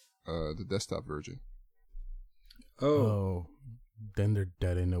 the desktop version. Oh, then they're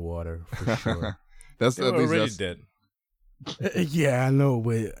dead in the water for sure. They're already dead. Yeah, I know,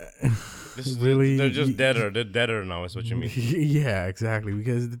 but really, they're just deader. They're deader now. Is what you mean? Yeah, exactly.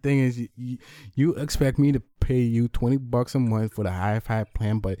 Because the thing is, you expect me to pay you $20 a month for the hi-fi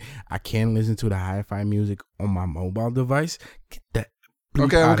plan, but I can't listen to the hi-fi music on my mobile device. Get that.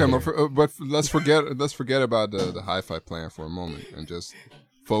 Okay, but let's forget about the hi-fi plan for a moment and just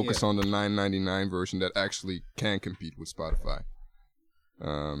focus on the $9.99 version that actually can compete with Spotify.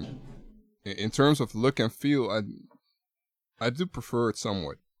 In terms of look and feel, I do prefer it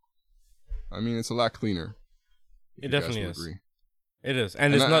somewhat. I mean, it's a lot cleaner. It definitely is. Agree. It is,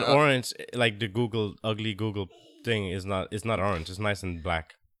 and it's not orange like the ugly Google thing is not. It's not orange. It's nice and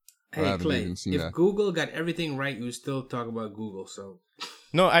black. Hey Clay, if Google got everything right, you would still talk about Google. So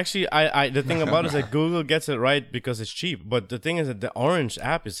no, actually, I the thing about it is that Google gets it right because it's cheap. But the thing is that the orange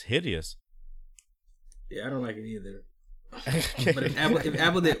app is hideous. Yeah, I don't like it either. But if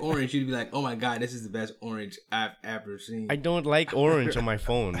Apple did orange, you'd be like, "Oh my god, this is the best orange I've ever seen." I don't like orange on my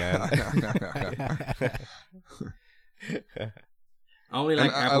phone, man. I only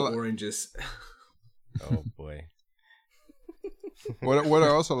like Apple oranges. Oh boy. What I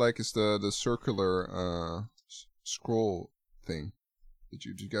also like is the circular scroll thing.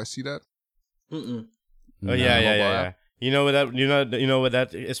 Did you guys see that? Mm-mm. Oh yeah. You know what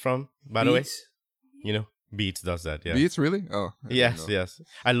that is from? By the way, Beats does that. Yeah. Beats, really? Oh. Yes.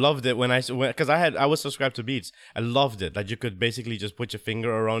 I loved it because I was subscribed to Beats. I loved it. Like you could basically just put your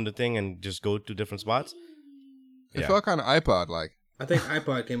finger around the thing and just go to different spots. It felt kind of iPod like. I think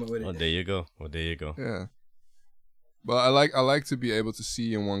iPod came up with it. Oh, there you go. Yeah. But I like to be able to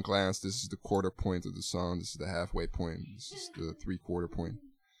see in one glance. This is the quarter point of the song. This is the halfway point. This is the 3/4 point.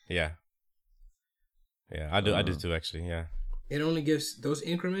 Yeah. Yeah, I do too. Actually, yeah. It only gives those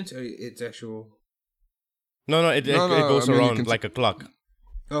increments, or it's actual. No, it goes around like a clock.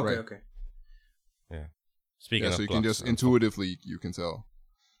 Okay, right. Okay. Yeah. Speaking of so you clocks, can just intuitively you can tell.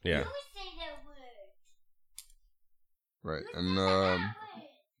 Yeah. Right, and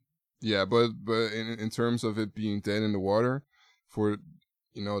but in terms of it being dead in the water, for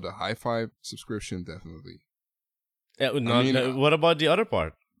the hi-fi subscription, definitely. What about the other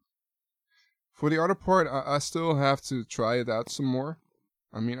part? For the other part, I still have to try it out some more.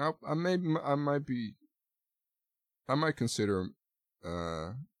 I mean, I might consider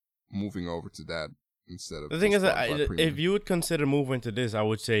moving over to that instead of the thing is that Premium. If you would consider moving to this, I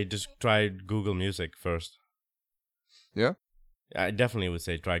would say just try Google Music first. Yeah? I definitely would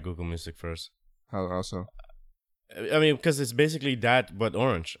say try Google Music first. How so? I mean, because it's basically that, but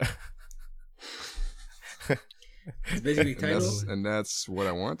orange. It's basically And Tidal. that's what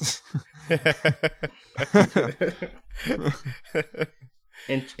I want.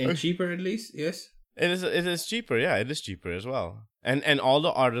 and cheaper at least, yes. It is cheaper, yeah. It is cheaper as well, and all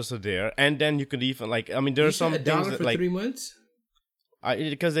the artists are there, and then you could even like, I mean, there are some things $1 that for like 3 months.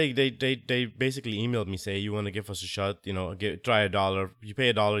 because they basically emailed me say you want to give us a shot, try $1. You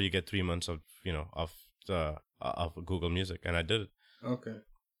pay $1, you get 3 months of of Google Music, and I did it. Okay.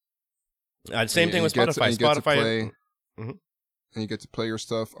 Same thing with Spotify. Spotify, And you get to play your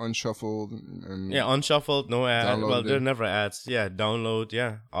stuff unshuffled and yeah, unshuffled, no ads. Well, Downloaded there are it. never ads. Yeah, download.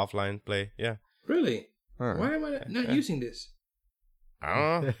 Yeah, offline play. Yeah, Really? All right. Why am I not using this? I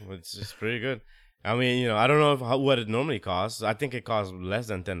don't know. It's just pretty good. I mean, I don't know what it normally costs. I think it costs less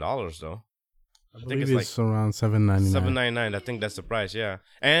than $10 though. I think believe it's it's around $7.99. $7.99. I think that's the price. Yeah,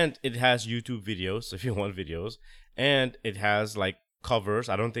 and it has YouTube videos if you want videos, and it has like covers.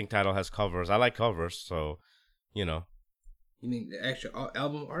 I don't think Tidal has covers. I like covers, so You mean the actual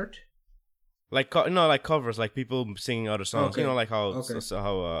album art? like like covers, like people singing other songs. Okay. Like how Okay.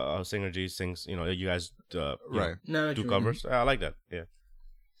 how Singer G sings. You guys Right. No, do covers. I like that. Yeah.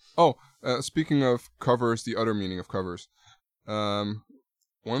 Oh, speaking of covers, the other meaning of covers.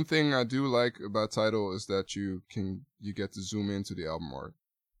 One thing I do like about Tidal is that you get to zoom into the album art.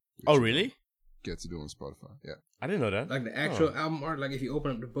 which Oh, you really? don't get to do on Spotify. Yeah. I didn't know that. Like the actual album art, like if you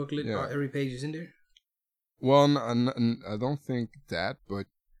open up the booklet, Yeah. every page is in there. Well, I don't think that, but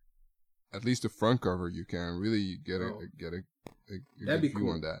at least the front cover you can really get a That'd good be view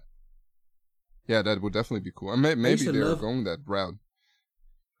cool. on that. Yeah, that would definitely be cool. And used maybe to they're love- going that route.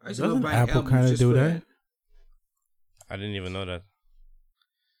 I used to go Doesn't buy Apple albums kinda just do for that? I didn't even know that.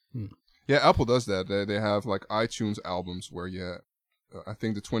 Yeah, Apple does that. They have like iTunes albums where I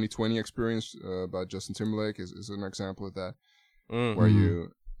think the 2020 experience by Justin Timberlake is an example of that. Mm. Where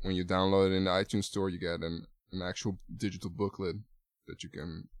when you download it in the iTunes store, you get an actual digital booklet that you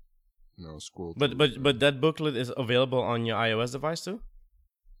can scroll But through. but that booklet is available on your iOS device too.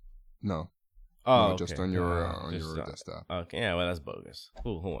 No, Oh, no, just okay. on your Just, desktop. Okay, yeah, well that's bogus.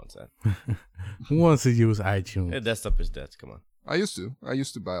 Who wants that? Who wants to use iTunes? Yeah, desktop is dead. Come on. I used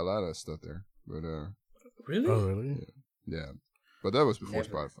to buy a lot of stuff there, but Really? Oh, really? yeah, but that was before Never.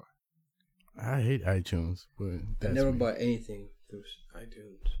 Spotify. I hate iTunes, but I that's never me. bought anything through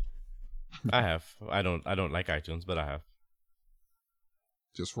iTunes. I have. I don't like iTunes, but I have.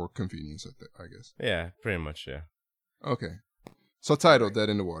 Just for convenience, I guess. Yeah, pretty much. Yeah, Okay, so Tidal, Dead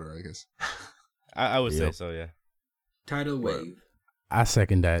in the Water, I guess. I would say Yep. so. Yeah, Tidal Right. Wave. I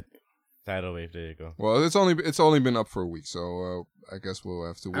second that. Tidal Wave. There you go. Well, it's only been up for a week, so I guess we'll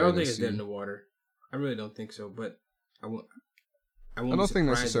have to wait. I don't and think it's see. dead in the water. I really don't think so, but I won't. I I won't. don't be think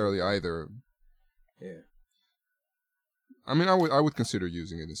surprised necessarily if- either. Yeah. I mean, I would consider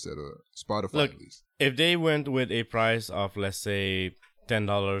using it instead of Spotify Look, at least. If they went with a price of let's say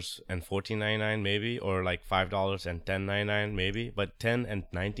 $10 and $14.99 maybe, or like $5 and $10.99 maybe, but $10 and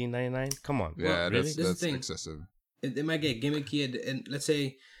 $19.99, come on. Yeah, really? that's This is the thing. excessive. It might get gimmicky, and let's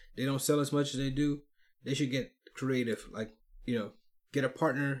say they don't sell as much as they do. They should get creative, like get a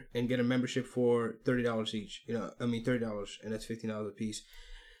partner and get a membership for $30 each. $30, and that's $15 a piece.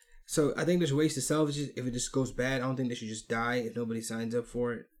 So I think there's ways to salvage it. If it just goes bad, I don't think they should just die if nobody signs up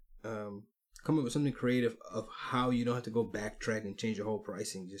for it. Come up with something creative of how you don't have to go backtrack and change your whole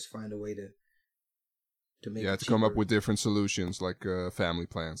pricing. Just find a way to make Yeah, it to come up cheaper. with different solutions like family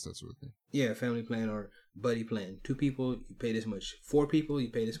plans, that sort of thing. Yeah, family plan or buddy plan. 2 people, you pay this much. 4 people, you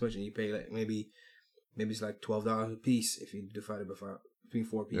pay this much, and you pay like maybe it's like $12 a piece if you divide it between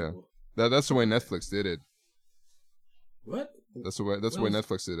 4 people. Yeah. That's the way Netflix did it. What? That's the way Well,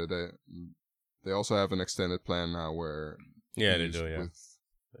 Netflix did it. They also have an extended plan now where Yeah, you they use do. Yeah, with-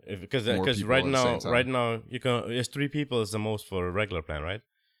 because more people right at the now, same time. right now you can. It's 3 people is the most for a regular plan, right?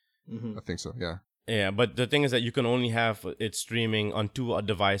 Mm-hmm. I think so. Yeah. Yeah, but the thing is that you can only have it streaming on 2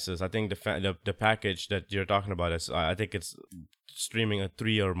 devices. I think the package that you're talking about is I think it's streaming at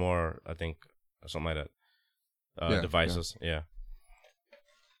 3 or more. I think or something like that. Yeah, Devices. Yeah.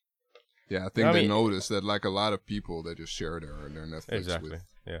 Yeah, I think I they mean- noticed that like a lot of people they just share their Netflix Exactly. with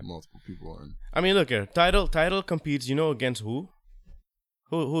Yeah. multiple people. And I mean, look here. Tidal competes. Against who?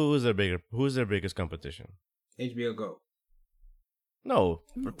 Who is their biggest competition? HBO Go. No,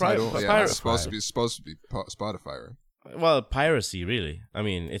 Tidal, Pirate. it's supposed to be Spotify, right? Well, piracy, really. I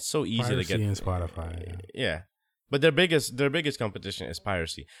mean, it's so easy Piracy to get. and Spotify. Yeah. Yeah, but their biggest competition is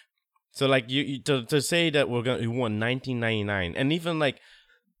piracy. So like you to say that we want $19.99, and even like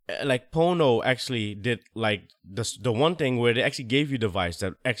like Pono actually did like the one thing where they actually gave you a device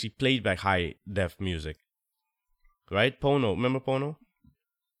that actually played back high def music, right? Pono, remember Pono,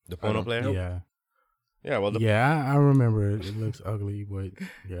 the Pono player? Yeah. Yeah, well, I remember it. It looks ugly, but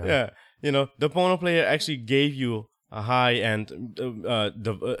yeah. yeah, you know, the Pono player actually gave you a high and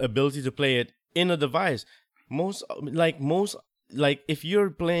the ability to play it in a device. Most if you're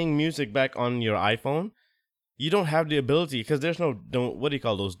playing music back on your iPhone, you don't have the ability because there's no what do you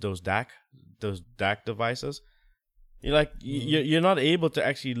call those DAC devices? You're not able to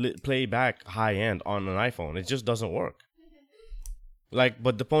actually play back high end on an iPhone. It just doesn't work. Like,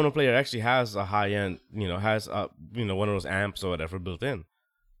 but the Pono player actually has a high end, has one of those amps or whatever built in.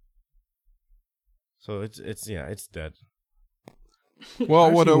 So it's dead.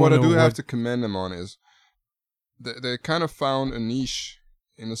 Well, what I do wonder have to commend them on is they kind of found a niche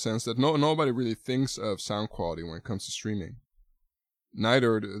in the sense that nobody really thinks of sound quality when it comes to streaming.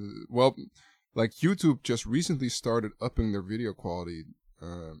 Neither, like YouTube just recently started upping their video quality.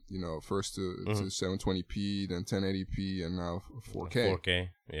 First to 720p, then 1080p, and now 4K. 4K,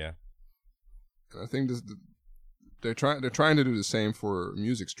 yeah. And I think they're trying to do the same for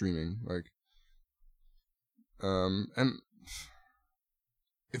music streaming, like, and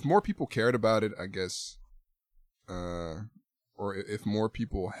if more people cared about it, I guess, or if more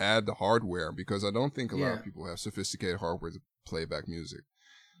people had the hardware, because I don't think a lot of people have sophisticated hardware to play back music.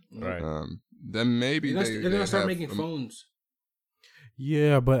 Right. Then maybe they're gonna start making phones.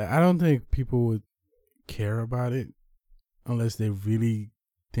 Yeah, but I don't think people would care about it unless they really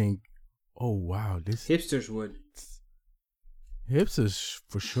think, oh, wow, this... Hipsters would. Hipsters,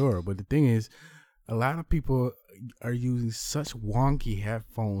 for sure. But the thing is, a lot of people are using such wonky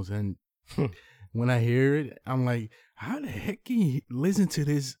headphones. And when I hear it, I'm like, how the heck can you listen to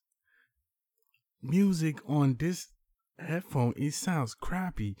this music on this headphone? It sounds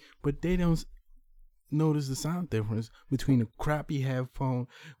crappy, but they don't notice the sound difference between a crappy headphone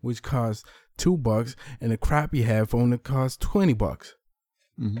which costs $2 and a crappy headphone that costs $20.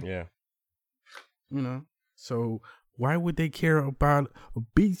 Mm-hmm. Yeah. So why would they care about a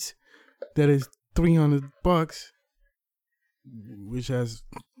Beats that is $300, which has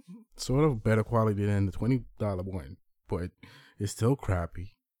sort of better quality than the $20 one, but it's still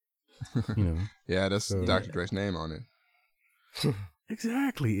crappy. Yeah, that's Dr. Dre's name on it.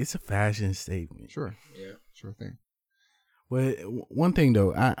 Exactly. It's a fashion statement. Sure. Yeah. Sure thing. Well, one thing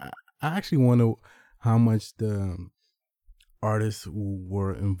though, I actually wonder how much the artists who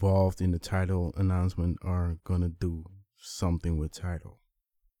were involved in the Tidal announcement are gonna do something with Tidal.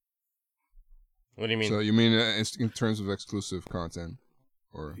 What do you mean? So you mean in terms of exclusive content,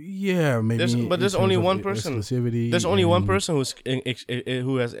 or yeah, maybe. There's only one person. There's only one person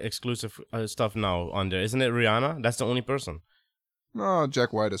who has exclusive stuff now on there, isn't it? Rihanna. That's the only person. No,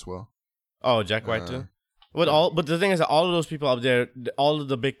 Jack White as well. Oh, Jack White too. But the thing is that all of those people up there, all of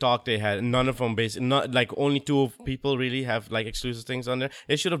the big talk they had, none of them not like only two people really have like exclusive things on there.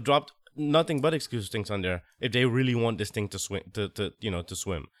 They should have dropped nothing but exclusive things on there if they really want this thing to swim to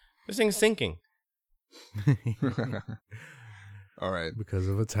swim. This thing is sinking. All right. Because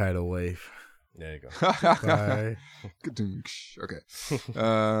of a tidal wave. There you go. Bye. Okay.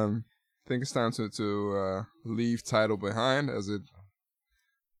 I think it's time to leave Tidal behind, as it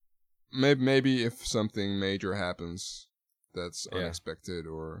maybe if something major happens that's unexpected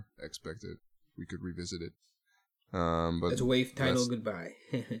or expected, we could revisit it. But let's wave Tidal goodbye.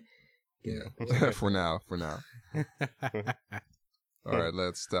 Yeah, for now. All right,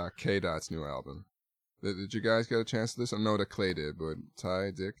 let's start K-Dot's new album. Did you guys get a chance to listen? I know that Clay did, but Ty,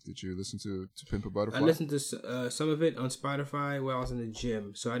 Dick, did you listen to Pimp a Butterfly? I listened to some of it on Spotify while I was in the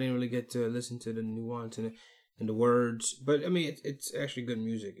gym, so I didn't really get to listen to the nuance and the words. But I mean, it's actually good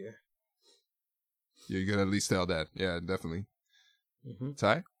music. Yeah. You can at least tell that. Yeah, definitely. Mm-hmm.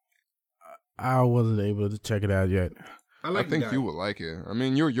 Ty? I wasn't able to check it out yet. I think you would like it. I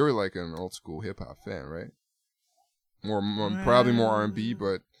mean, you're like an old school hip hop fan, right? More probably more R&B,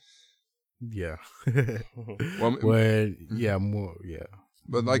 but yeah. More.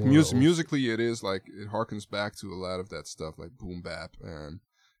 But like more musically, it is like it harkens back to a lot of that stuff, like boom bap and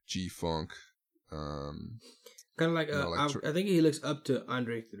G funk. Kind of like, I think he looks up to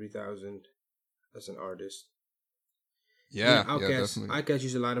Andre 3000 as an artist. Yeah, Outkast, definitely. Outkast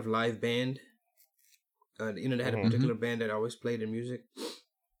used a lot of live band. They had a particular band that always played their music.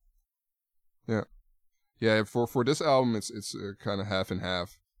 Yeah. For this album, it's kind of half and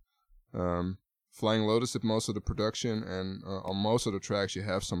half. Flying Lotus did most of the production, and on most of the tracks, you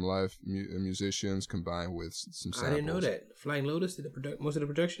have some live musicians combined with some samples. I didn't know that. Flying Lotus did most of the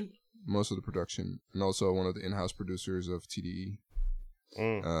production. Most of the production, and also one of the in-house producers of TDE.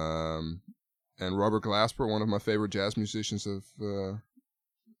 And Robert Glasper, one of my favorite jazz musicians of the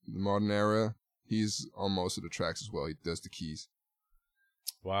modern era, he's on most of the tracks as well. He does the keys.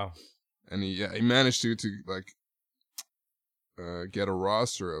 Wow. And he managed to get a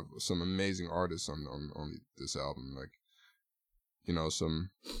roster of some amazing artists on this album, like, you know,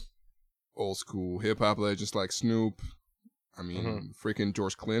 some old school hip hop legends like Snoop. I mean, freaking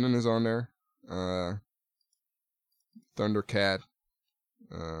George Clinton is on there. Thundercat,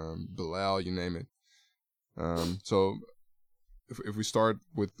 Bilal, you name it. So if we start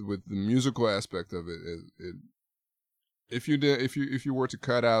with the musical aspect of it, if you were to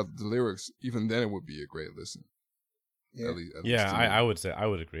cut out the lyrics, even then it would be a great listen. Yeah, At least Yeah, to me. I would say I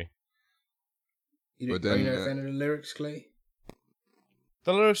would agree. Are But then, you not a fan of the lyrics, Clay?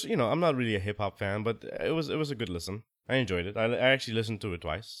 The lyrics, you know, I'm not really a hip hop fan, but it was a good listen. I enjoyed it. I actually listened to it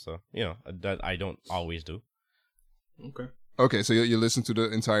twice, so you know that I don't always do. Okay. Okay, so you listened to the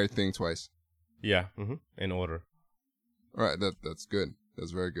entire thing twice. Yeah, in order. All right, that's good.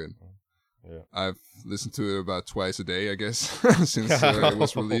 That's very good. Yeah. I've listened to it about twice a day, I guess, since it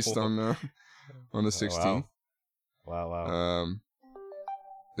was released on the 16th. Wow.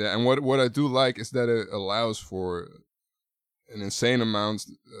 Yeah, and what I do like is that it allows for an insane amount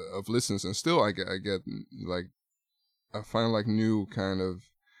of listens, and still I get like, I find like new kind of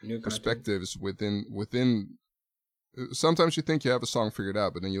New content. perspectives within. Sometimes you think you have a song figured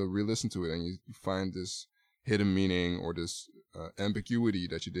out, but then you'll re-listen to it and you find this hidden meaning or this ambiguity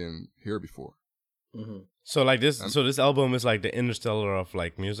that you didn't hear before. So like this, this album is like the Interstellar of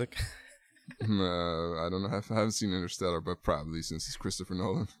like music. I don't know. I haven't seen Interstellar, but probably since it's Christopher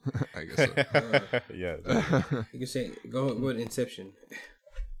Nolan, I guess so. Yeah. You can say go with Inception.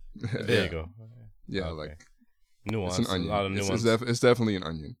 There you go. Yeah, Okay. like Nuance. it's an onion. A lot of nuance. It's definitely an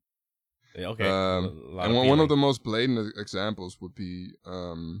onion. Yeah, okay. And one of the most blatant examples would be,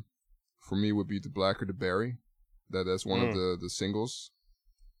 for me, would be The Blacker the Berry. That's one of the singles,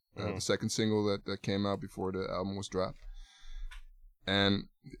 the second single that came out before the album was dropped. And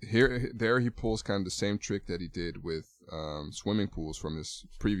there he pulls kind of the same trick that he did with Swimming Pools from his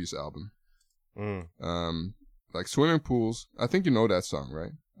previous album. Like Swimming Pools, I think you know that song,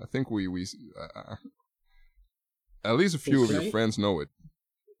 right? I think we at least a few of your friends know it.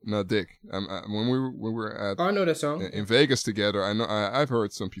 No, Dick. When we were at Oh, I know that song. in Vegas together, I've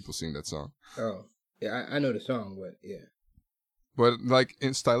heard some people sing that song. Oh, yeah, I know the song, but yeah. But like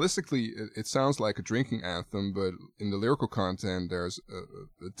stylistically, it sounds like a drinking anthem, but in the lyrical content, there's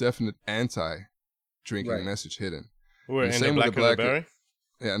a definite anti-drinking message hidden. We're in same the with Black of the Berry.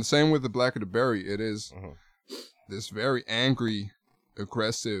 Yeah, and same with The Blacker the Berry. It is this very angry,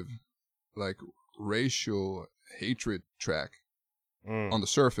 aggressive, like racial hatred track on the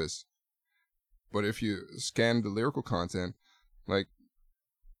surface. But if you scan the lyrical content, like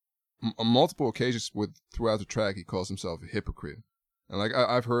on multiple occasions throughout the track, he calls himself a hypocrite. And like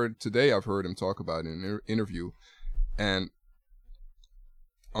I've heard him talk about it in an interview, and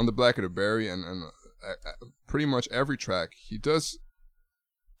on The Black of the Berry and pretty much every track, he does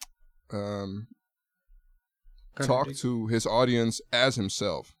talk to his audience as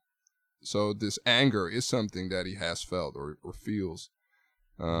himself. So this anger is something that he has felt or feels,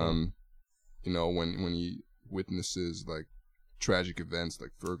 you know, when he witnesses like tragic events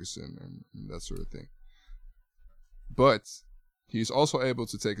like Ferguson and that sort of thing. But he's also able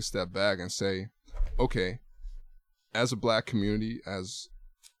to take a step back and say, okay, as a black community, as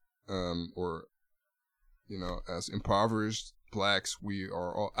or you know, as impoverished blacks, we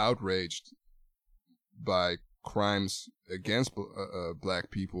are all outraged by crimes against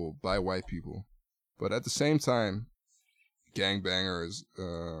black people by white people. But at the same time, gangbangers,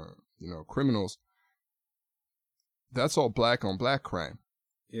 you know, criminals, that's all black on black crime.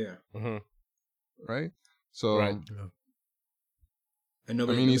 Yeah. Right? So, Right. And I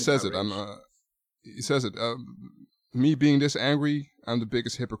mean, he says it. He says it. Me being this angry, I'm the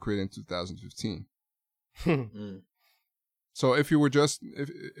biggest hypocrite in 2015. So if you were just,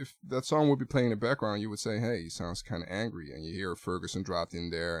 if that song would be playing in the background, you would say, hey, he sounds kind of angry. And you hear Ferguson dropped in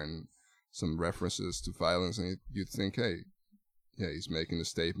there and some references to violence. And you'd think, hey, yeah, he's making a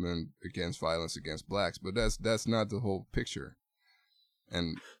statement against violence against blacks. But that's not the whole picture.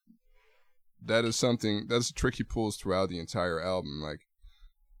 And that is a trick he pulls throughout the entire album. Like,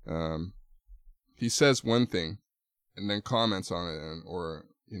 he says one thing and then comments on it, or,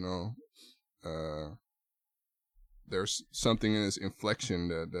 you know, there's something in his inflection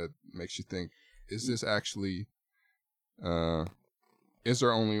that makes you think, is this actually, is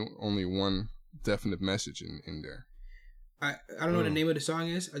there only one definite message in there? I don't know what the name of the song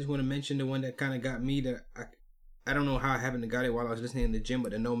is. I just want to mention the one that kind of got me, that I don't know how I happened to got it while I was listening in the gym,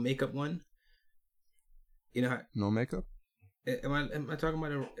 but the No Makeup one. You know how? No makeup? Am I talking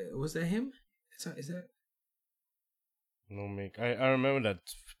about? Was that him? Is that? No make. I remember that,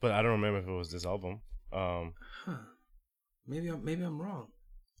 but I don't remember if it was this album. Huh. Maybe I'm wrong.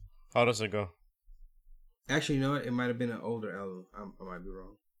 How does it go? Actually, you know what? It might have been an older album. I might be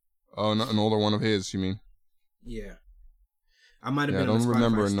wrong. Oh, not an older one of his, you mean? Yeah. I might have Yeah, I been on don't the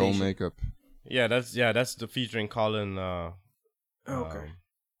remember Spotify No station. Makeup. Yeah, that's the featuring Colin. Oh, okay.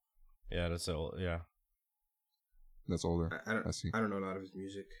 Yeah, that's old. Yeah. That's older. I don't. I see. I don't know a lot of his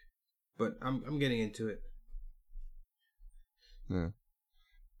music, but I'm getting into it. Yeah.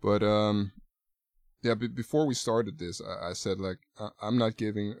 But yeah. Before we started this, I said like I'm not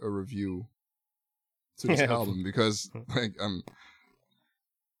giving a review to this album because like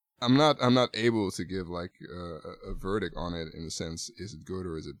I'm not able to give like a verdict on it in the sense is it good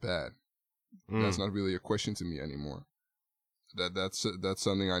or is it bad. That's not really a question to me anymore. That's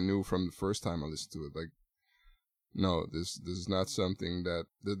something I knew from the first time I listened to it. Like, no, this is not something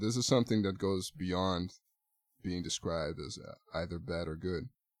this is something that goes beyond being described as either bad or good.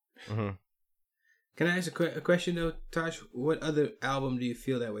 Mm-hmm. Can I ask a question though, Tosh? What other album do you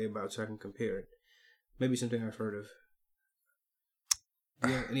feel that way about, so I can compare it? Maybe something I've heard of. Do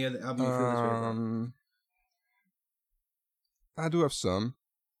you have any other album you feel this way about? I do have some.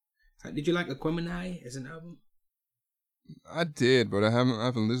 Did you like Aquemini as an album? I did, but I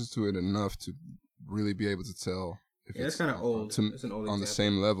haven't listened to it enough to really be able to tell if Yeah, it's that's kind of old. It's an old on the example.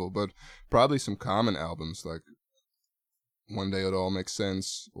 same level. But probably some common albums like One Day It All Makes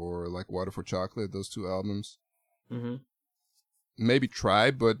Sense or like Water for Chocolate. Those two albums. Mm-hmm. Maybe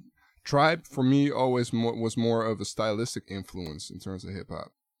Tribe, but Tribe for me always was more of a stylistic influence in terms of hip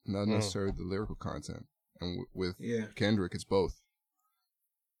hop, not necessarily the lyrical content. And with Kendrick, it's both.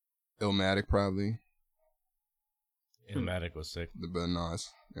 Illmatic probably. Illmatic was sick. But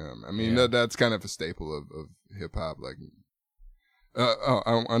Nas. I mean that's kind of a staple of hip hop. Like,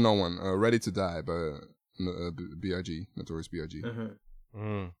 I know one. Ready to Die by B.I.G. Notorious B.I.G.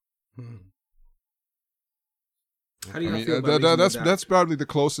 Uh-huh. How do you feel about that's probably the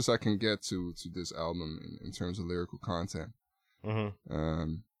closest I can get to this album in terms of lyrical content.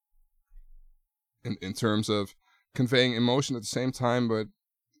 Mm-hmm. In terms of conveying emotion at the same time, but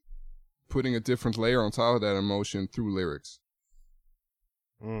putting a different layer on top of that emotion through lyrics,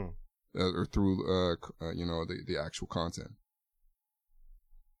 or through the actual content.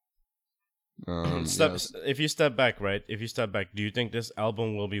 If you step back, do you think this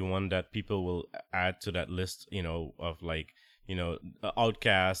album will be one that people will add to that list, of like,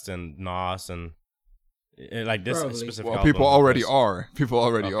 Outkast and Nas and like this Probably. specific Well, album? people already are.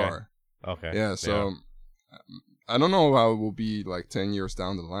 Okay. Yeah, so I don't know how it will be like 10 years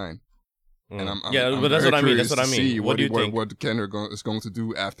down the line. And I'm but that's what I mean. curious That's what I to mean. see What do you think? What Kendrick is going to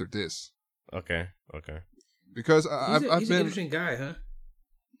do after this? Okay. Because he's I've an been. interesting guy, huh?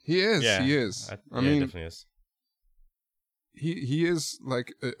 He is. Yeah. He is. I he mean, definitely is. he is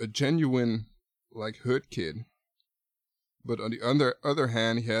like a genuine like hood kid. But on the other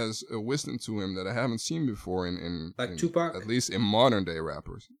hand, he has a wisdom to him that I haven't seen before in Tupac, at least in modern day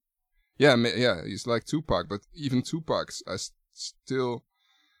rappers. Yeah, he's like Tupac, but even Tupac's, I still,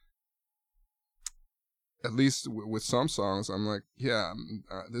 at least with some songs, I'm like,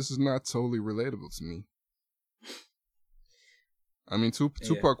 this is not totally relatable to me. I mean,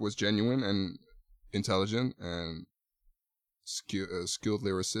 Tupac was genuine and intelligent and skilled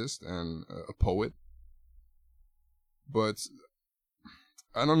lyricist and a poet. But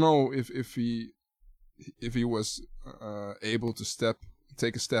I don't know if he was able to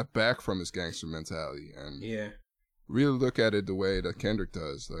take a step back from his gangster mentality and really look at it the way that Kendrick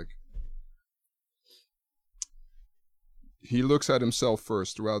does. Like, he looks at himself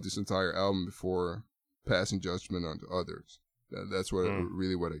first throughout this entire album before passing judgment on the others. That's what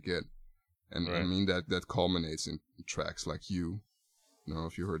really what I get, and I mean that culminates in tracks like You. I don't know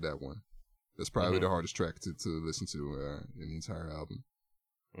if you heard that one. That's probably the hardest track to listen to in the entire album.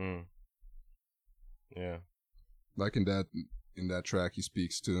 Yeah. Like in that track, he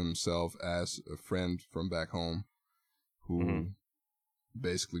speaks to himself as a friend from back home, who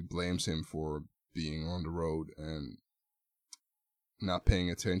basically blames him for being on the road and not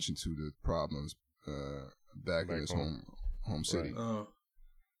paying attention to the problems back in his home city. Right.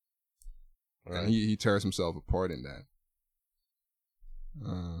 And he tears himself apart in that.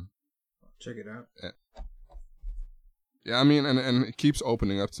 Check it out. Yeah, I mean, and it keeps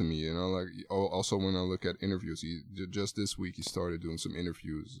opening up to me, like also when I look at interviews, just this week he started doing some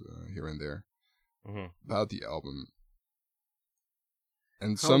interviews here and there about the album.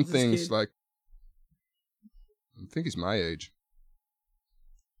 And some things like, I think he's my age,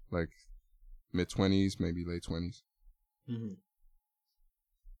 like mid-20s, maybe late 20s. Mm-hmm.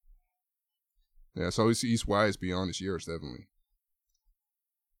 Yeah, so he's wise beyond his years, definitely.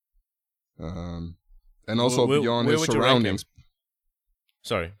 And also beyond his would you rank him? surroundings.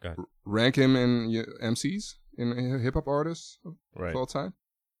 Sorry, go ahead. Rank him in MCs, in hip hop artists of Right. all time.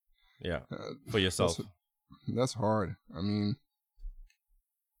 Yeah. For yourself. That's hard. I mean,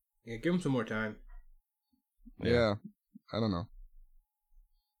 Yeah, give him some more time. yeah, I don't know.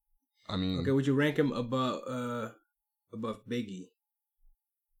 I mean, Okay, would you rank him above Biggie?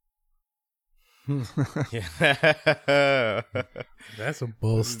 Yeah. That's a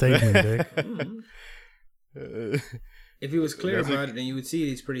bold statement, Dick. Mm-hmm. If he was clear about it, then you would see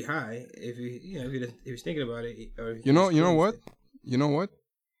he's pretty high. If if he's thinking about it, or you know what? You know what?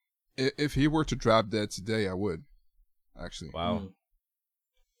 If he were to drop dead today, I would actually. Wow.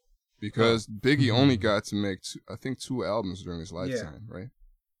 Because Biggie only got to make I think 2 albums during his lifetime, right?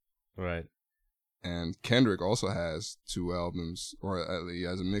 Right. And Kendrick also has 2 albums, or he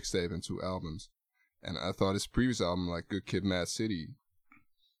has a mixtape and 2 albums. And I thought his previous album, like Good Kid, Mad City,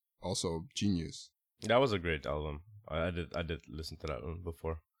 also genius. That was a great album. I did listen to that one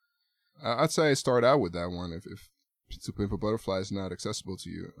before. I'd say start out with that one if To Pimp a Butterfly is not accessible to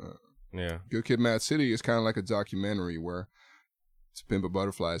you. Yeah. Good Kid, Mad City is kind of like a documentary where To Pimp a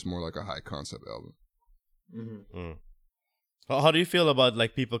Butterfly is more like a high concept album. Mm-hmm. Mm. How do you feel about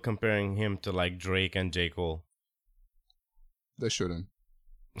like people comparing him to like Drake and J. Cole? They shouldn't.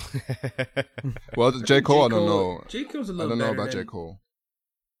 Well, J. Cole, I don't know. J. Cole's a I little don't know better about than- J. Cole.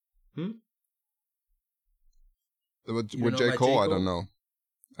 You With know J. about Cole, J. I don't Cole? know.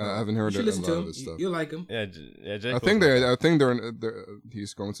 I haven't You heard should a listen lot to of him. his stuff. You'll like him. Yeah, J. I think they're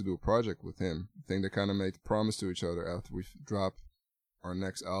he's going to do a project with him. I think they kind of made the promise to each other after we drop our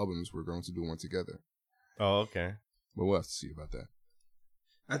next albums, we're going to do one together. Oh, okay. But we'll have to see about that.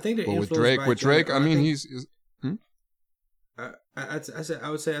 I think they're But with influenced by Drake, each other. I mean, think- I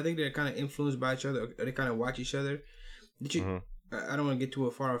would say I think they're kind of influenced by each other. Or they kind of watch each other. Did you? Mhm. I don't want to get too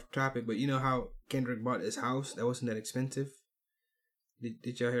far off topic, but you know how Kendrick bought his house? That wasn't that expensive.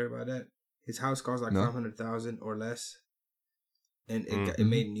 Did y'all hear about that? His house cost like No. $500,000 or less, and it Mhm. it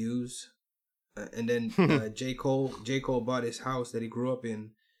made news. And then J. Cole bought his house that he grew up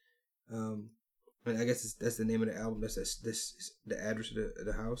in. And I guess that's the name of the album. That's the address of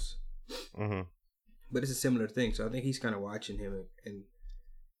the house. Mm-hmm. But it's a similar thing, so I think he's kind of watching him and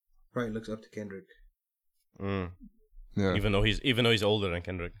probably looks up to Kendrick. Mm. yeah. Even though he's older than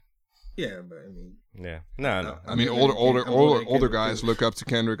Kendrick. Yeah, but I mean, Yeah. No. I mean, I'm older than older Kendrick, guys too. look up to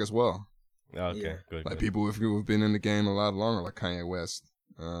Kendrick as well. Okay. Yeah. Good. Like good. people who've been in the game a lot longer, like Kanye West.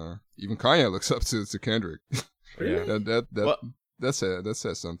 Even Kanye looks up to Kendrick. Yeah. that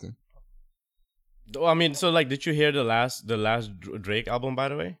says something. Well, I mean, so like, did you hear the last Drake album, by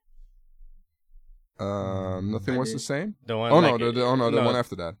the way? Nothing I was did. the same. The one. Oh like, no, the one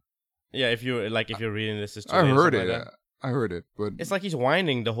after that. Yeah, if you're reading this, history I and heard stuff it. like that, I heard it, but it's like he's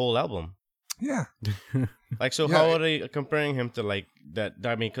whining the whole album. yeah, Like, so Yeah, how are they comparing him to like that?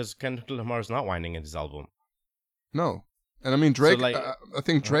 I mean, because Kendrick Lamar's not whining in this album. no. And I mean Drake. like- I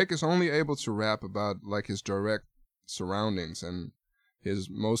think Drake is only able to rap about like his direct surroundings and his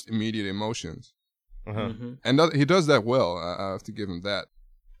most immediate emotions, Uh-huh. mhm. and he does that well. I have to give him that.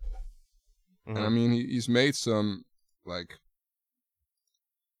 Mhm. And I mean, he's made some like,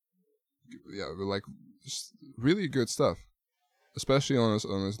 like just really good stuff, especially on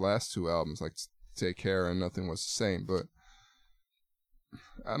his last 2 albums, like Take Care and Nothing Was the Same. But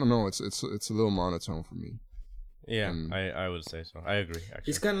I don't know, it's a little monotone for me. Yeah, and- I would say so. I agree. Actually,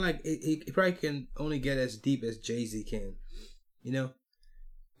 It's kind of like he probably can only get as deep as Jay-Z can, you know.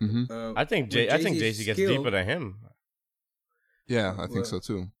 Hmm I think with Jay-Z gets skill- deeper than him. Yeah, I think Well, so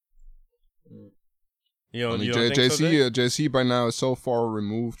too. You know, I mean, you don't think so, Dick? JC by now is so far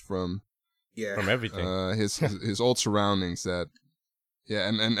removed from Yeah, From everything. his old surroundings that, yeah,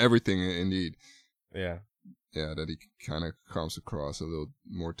 and everything indeed. Yeah. Yeah, that he kind of comes across a little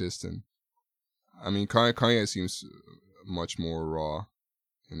more distant. I mean, Kanye seems much more raw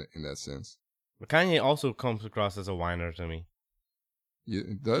in that sense. But Kanye also comes across as a whiner to me. Yeah,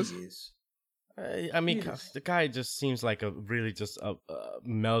 it does. He is. I mean, Yes. the guy just seems like a really just a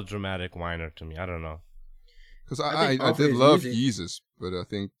melodramatic whiner to me. I don't know. Because I think I off did his love music- Yeezus, but I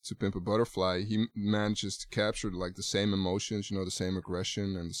think To Pimp a Butterfly, he manages to capture like the same emotions, the same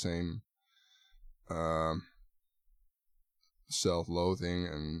aggression and the same self-loathing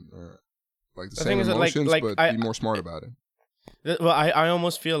and like the The same thing is that, emotions, like, but I- be more smart about it. Well, I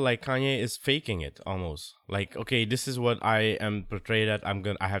almost feel like Kanye is faking it almost. Like, okay, this is what I am portrayed at.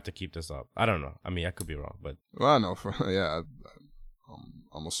 I have to keep this up. I don't know. I mean, I could be wrong, but Well, I know. Yeah, I'm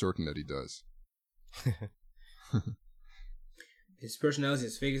almost certain that he does. His personality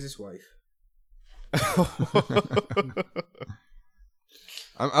is as fake as his wife.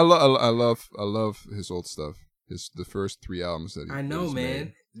 I love his old stuff. The first 3 albums that he. I know,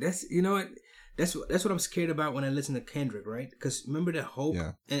 man. That's what. That's what I'm scared about when I listen to Kendrick, right? Because remember the hope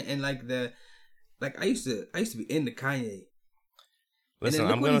and like I used to be into Kanye. Listen,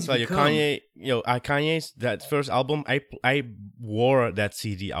 I'm gonna tell you, Kanye's that first album, I wore that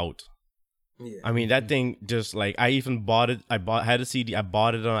CD out. Yeah. I mean, that thing just like I even bought it. Had a CD. I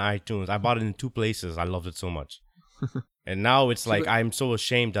bought it on iTunes. I bought it in 2 places. I loved it so much. And now it's like I'm so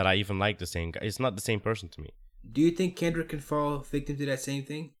ashamed that I even like the same guy. It's not the same person to me. Do you think Kendrick can fall victim to that same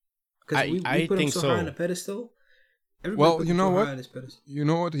thing? Because we put him think so high on a pedestal. Well, you know what? You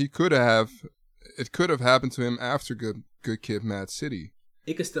know what? He could have. It could have happened to him after Good Kid, Mad City.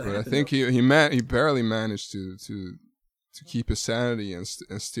 It could still but happen. I think he barely managed to keep his sanity and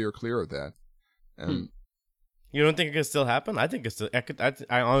steer clear of that. And you don't think it could still happen? I think it's still.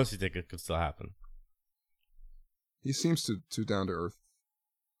 I honestly think it could still happen. He seems too down to earth.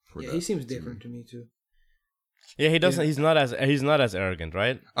 He seems different to me too. Yeah, he doesn't. Yeah. He's not as arrogant,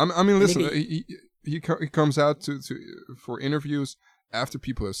 right? I mean, listen. He comes out for interviews after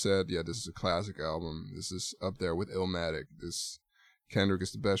people have said, "Yeah, this is a classic album. This is up there with Illmatic. This Kendrick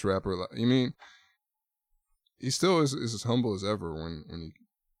is the best rapper." I mean, he still is as humble as ever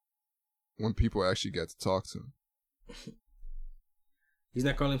when people actually get to talk to him. He's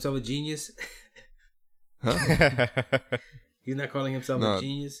not calling himself a genius. Huh? He's not calling himself a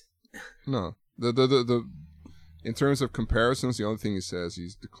genius. No. The in terms of comparisons, the only thing he says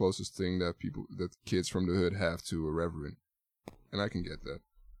he's the closest thing that kids from the hood have to a reverend, and I can get that.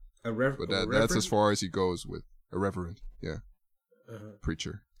 But that's as far as he goes with a reverend. Yeah,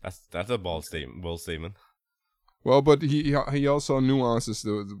 preacher. That's a bold statement. Well, but he also nuances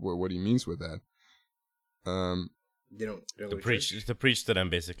what he means with that. They don't to preach to them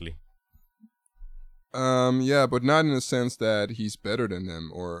basically. Yeah, but not in the sense that he's better than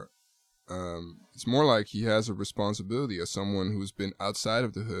them, or it's more like he has a responsibility as someone who's been outside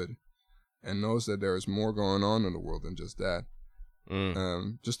of the hood and knows that there is more going on in the world than just that.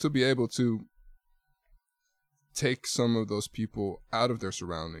 Just to be able to take some of those people out of their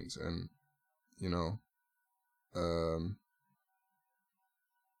surroundings and,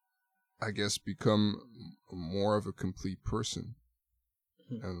 I guess become more of a complete person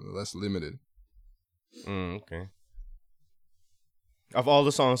and less limited. Okay. Of all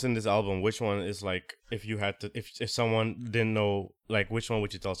the songs in this album, which one is like, if you had to, if someone didn't know, like, which one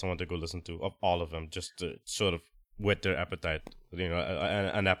would you tell someone to go listen to of all of them, just to sort of whet their appetite,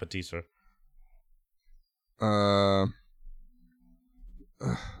 an appetizer?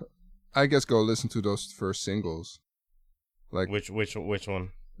 I guess go listen to those first singles. Like which one?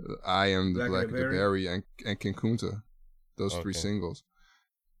 I Am the Black of the Berry and King Kunta, those 3 singles.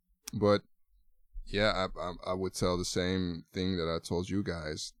 But yeah, I would tell the same thing that I told you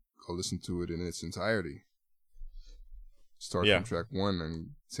guys. Go listen to it in its entirety. Start from track 1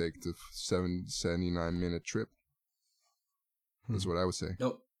 and take the 79-minute trip. That's what I would say.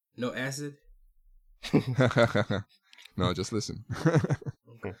 No acid? No, just listen.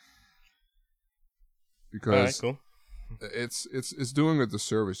 Okay. Because cool. it's doing a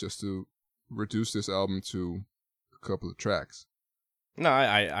disservice just to reduce this album to a couple of tracks. No,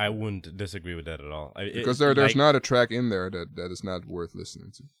 I wouldn't disagree with that at all. Because there's not a track in there that is not worth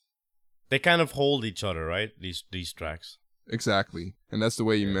listening to. They kind of hold each other, right? These tracks. Exactly, and that's the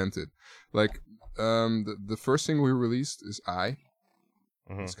way he meant it. Like the first single he released is I.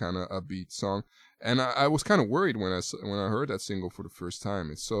 It's kind of a upbeat song, and I was kind of worried when I heard that single for the first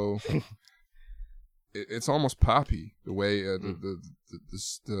time. It's so it's almost poppy the way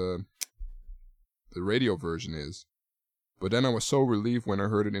the radio version is. But then I was so relieved when I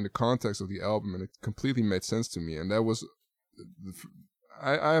heard it in the context of the album, and it completely made sense to me. And that was,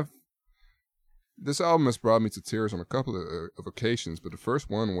 this album has brought me to tears on a couple of occasions. But the first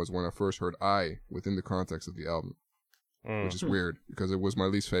one was when I first heard "I" within the context of the album, which is weird because it was my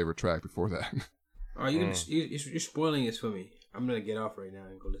least favorite track before that. Oh, you're spoiling this for me. I'm gonna get off right now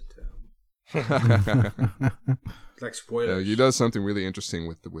and go listen to the album. It's like spoilers. He does something really interesting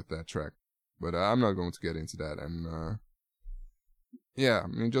with that track, but I'm not going to get into that. And yeah, I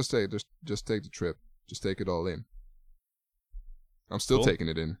mean, just take the trip, just take it all in. I'm still taking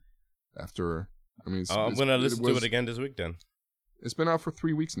it in after. I mean, I'm gonna listen to it again this week then. It's been out for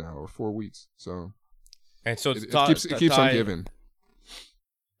 3 weeks now, or 4 weeks, so And so It keeps on giving.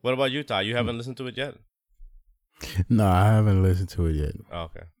 What about you, Ty? You haven't listened to it yet? No, I haven't listened to it yet. Oh,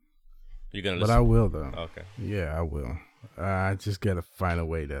 okay. You're gonna But listen. I will though. Okay. Yeah, I will. I just gotta find a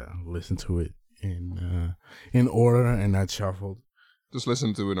way to listen to it in order and not shuffled. Just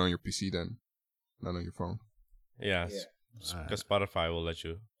listen to it on your PC then, not on your phone. Yeah. Because Spotify will let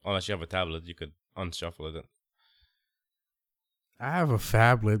you, unless you have a tablet, you could unshuffle it. I have a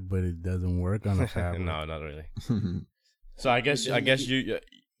phablet, but it doesn't work on a phablet. No, not really. So I guess you.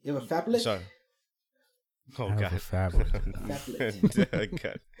 You have a phablet? Sorry. Oh I have God. a phablet.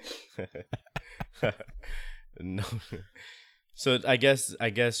 Phablet. God. No. So I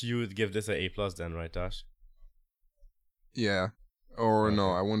guess you would give this an A+ then, right, Tosh? Yeah. Or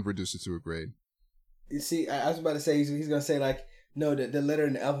no, I wouldn't reduce it to a grade. You see, I was about to say he's gonna say like, no, the letter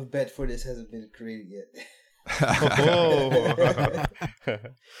in the alphabet for this hasn't been created yet. Oh.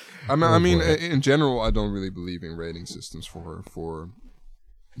 I mean, in general, I don't really believe in rating systems for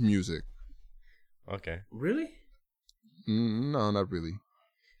music. Okay. Really? No, not really.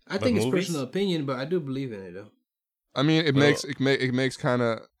 I think it's movies? personal opinion, but I do believe in it though. I mean, it Well- makes kind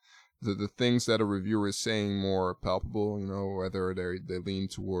of the things that a reviewer is saying more palpable. You know, whether they lean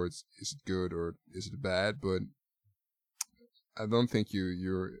towards is it good or is it bad. But I don't think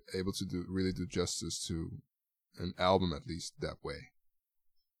you're able to really do justice to an album, at least that way.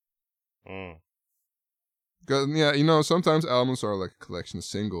 Mm. 'Cause, yeah, you know, sometimes albums are like a collection of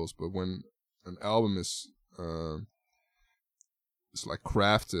singles, but when an album is it's like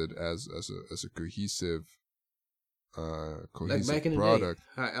crafted as a cohesive Like back in the product. day,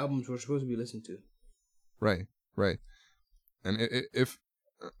 how albums were supposed to be listened to. Right. And if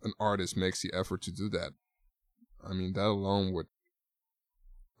an artist makes the effort to do that, I mean, that alone would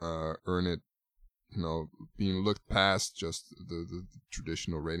earn it, you know, being looked past just the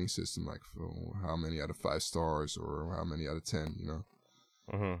traditional rating system, like for how many out of 5 stars or how many out of 10, you know.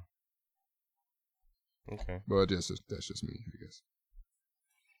 Mhm. Okay. But that's just me, I guess.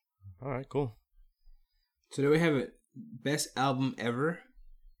 All right. Cool. So do we have a best album ever?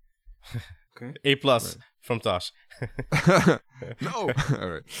 Okay. A+ from Tosh. No. All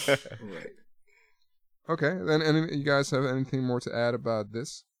right. Right. Okay. Then, you guys have anything more to add about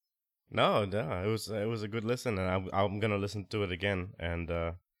this? No, it was a good listen, and I'm gonna listen to it again. And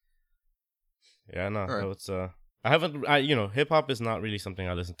yeah, no, All right. it's hip hop is not really something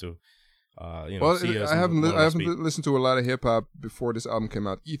I listen to. Well, Sia is I haven't more of a speed. listened to a lot of hip hop before this album came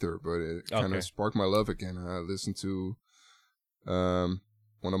out either, but it kind Okay. of sparked my love again. I listened to one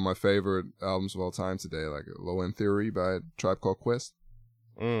of my favorite albums of all time today, like Low End Theory by Tribe Called Quest.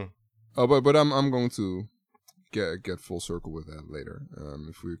 Mm. Oh, but I'm going to get full circle with that later.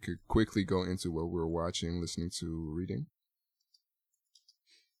 If we could quickly go into what we're watching, listening to, reading,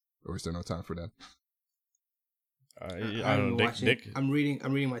 or is there no time for that? I don't know, Dick. I'm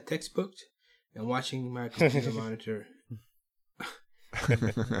reading my textbook and watching my computer monitor.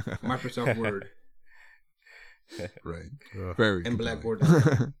 Microsoft Word Right. Ugh. Very and compelling.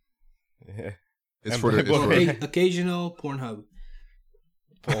 Blackboard. Yeah. It's And for the Blackboard. Occasional Pornhub.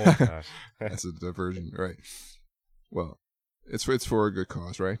 Oh gosh. that's a diversion, right? Well, it's for a good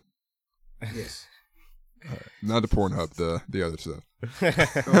cause, right? Yes. Not the Pornhub, the other stuff.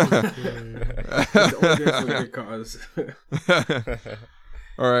 It's older for good cause.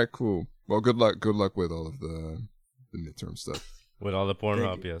 All right, cool. Well, good luck with all of the midterm stuff. With all the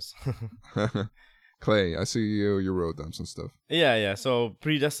Pornhub, Thank you. yes. Clay, I see you wrote down some stuff. Yeah. So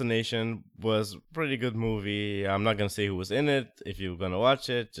Predestination was a pretty good movie. I'm not gonna say who was in it. If you're gonna watch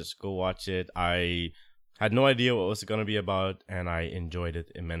it, just go watch it. I had no idea what it was gonna be about, and I enjoyed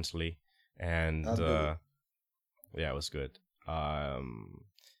it immensely. And I'll do it. yeah, it was good.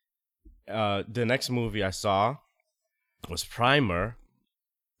 The next movie I saw was Primer.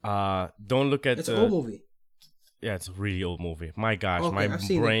 Don't look at It's the an old movie. Yeah, it's a really old movie. My gosh, Okay, my I've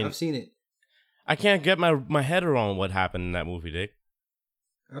seen brain. it. I've seen it. I can't get my head around what happened in that movie, Dick.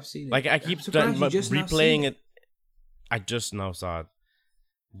 I've seen it. Like I I'm keep surprised you just now replaying seen it. I just now saw it,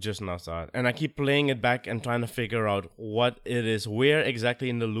 and I keep playing it back and trying to figure out what it is, where exactly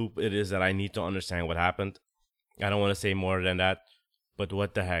in the loop it is that I need to understand what happened. I don't want to say more than that, but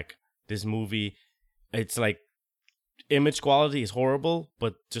what the heck? This movie, it's like image quality is horrible,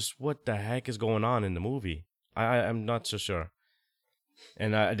 but just what the heck is going on in the movie? I'm not so sure.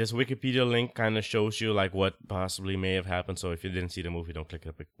 And this Wikipedia link kind of shows you like what possibly may have happened. So if you didn't see the movie, don't click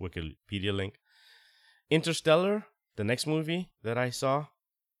the Wikipedia link. Interstellar, the next movie that I saw,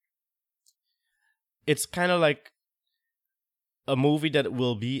 it's kind of like a movie that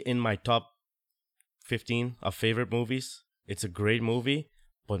will be in my top 15 of favorite movies. It's a great movie,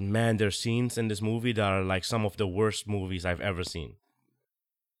 But man, there's scenes in this movie that are like some of the worst movies I've ever seen.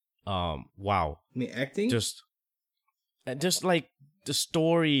 Wow. I mean, acting? Just like the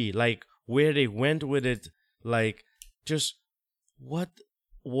story, like where they went with it, like just what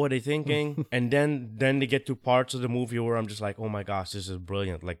were they thinking? And then they get to parts of the movie where I'm just like, oh my gosh, this is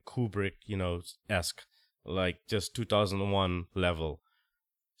brilliant, like Kubrick, esque, like just 2001 level.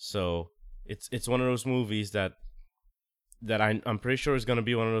 So it's one of those movies that I'm pretty sure is gonna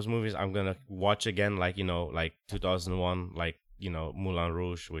be one of those movies I'm gonna watch again, like like 2001, like Moulin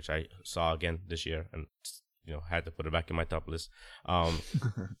Rouge, which I saw again this year, and had to put it back in my top list.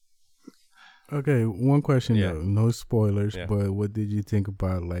 Okay, one question Yeah. though, no spoilers, Yeah. but what did you think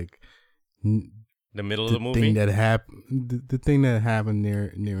about like The middle of the movie, thing that happened? The thing that happened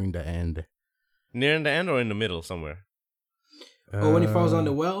nearing the end. near in the end or in the middle somewhere. Oh, when he falls on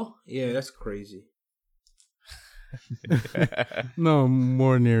the well? Yeah, that's crazy. No,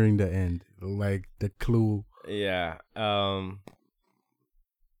 more nearing the end, like the clue. Yeah. I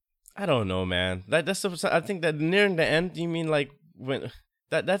don't know, man. I think that nearing the end, you mean like when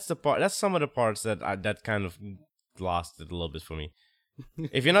that's the part. That's some of the parts that that kind of lost it a little bit for me.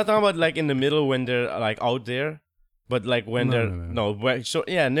 If you're not talking about like in the middle when they're like out there, but like when No.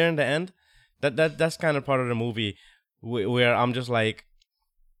 nearing the end, that's kind of part of the movie where I'm just like,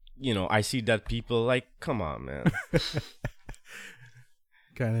 I see that people like, come on, man.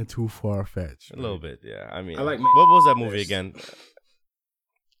 Kind of too far fetched. A little bit, yeah. I mean, I like what was that movie again?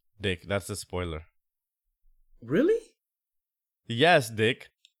 Dick, that's the spoiler. Really? Yes, Dick.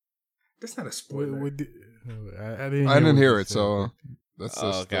 That's not a spoiler. I didn't hear what it, you so said. that's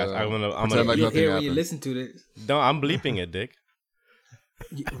Oh, just. gosh, I'm pretend gonna. like you nothing hear when you happened. listen to this. No, I'm bleeping it, Dick.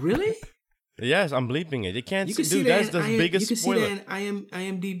 Really? Yes, I'm bleeping it. You can't You see, can see dude. that That's the biggest you can spoiler. see that in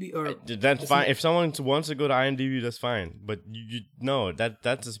IMDb or That's fine. If someone wants to go to IMDb, that's fine. But you no,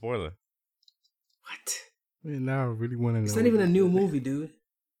 that's a spoiler. what? Man, now I really want to know. It's not even a new movie, dude.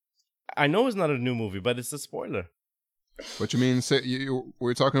 I know it's not a new movie, but it's a spoiler. What you mean?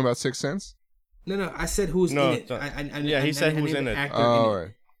 We're talking about Sixth Sense? No. I said who's No, in it. he said who's in it. Actor Oh, in it.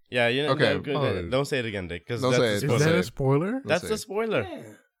 right. Yeah, Okay. Don't say it again, Dick, because Don't that's say a it. Is spoiler. Don't say that a it. spoiler? That's say a it. spoiler. Yeah.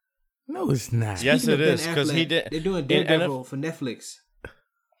 No, it's not. Yes, Speaking it of is, Ben 'cause he Affleck, did- They're doing in Daredevil for Netflix.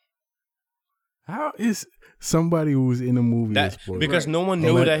 How is somebody who's in a movie a That spoiler? because Right. no one knew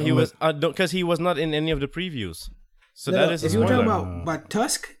Unless- that he was because he was not in any of the previews. So No, that no, is a if you were spoiler. talking about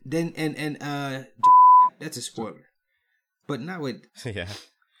Tusk, then and that's a spoiler. But not with Yeah.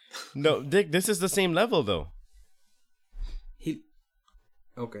 No, Dick, this is the same level though. he.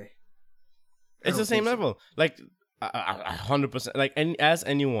 Okay. It's the don't same think so. level. Like 100%. Like as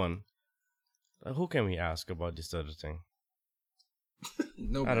anyone. Who can we ask about this other thing?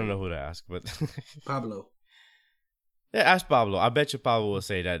 No, I don't know who to ask, but Pablo. yeah, ask Pablo. I bet you Pablo will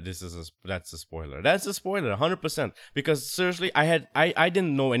say that that's a spoiler. That's a spoiler, 100%. Because seriously, I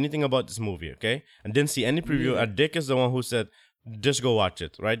didn't know anything about this movie, okay, and didn't see any preview. Yeah. And Dick is the one who said, "Just go watch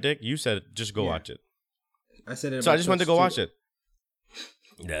it," right, Dick? You said, "Just go Yeah. watch it." I said it. So I about just went to Tusk, go too. watch it.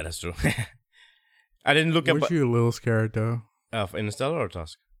 Yeah, that's true. I didn't look Weren't up you a little scared though? Interstellar or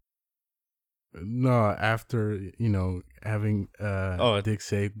Tusk. No, after having Dick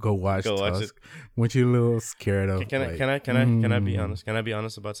say go watch Go watch Tusk, weren't you a little scared of? Can like, I be honest? Can I be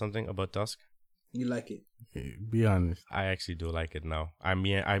honest about something about Tusk? You like it? Be honest. I actually do like it now.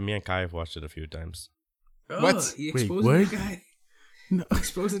 Me and Kai have watched it a few times. What? Oh, he Wait, exposing what? the guy. No.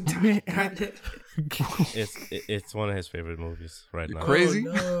 Exposing Man, time. It's one of his favorite movies right You now. crazy?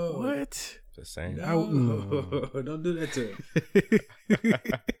 Oh, no. What? Just saying. No. Don't do that to him.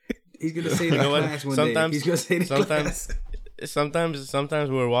 He's gonna say it in You know what? class one Sometimes- day. He's gonna say it in sometimes- class. Sometimes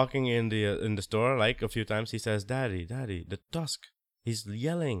we're walking in the store, like a few times he says, "Daddy, the Tusk." He's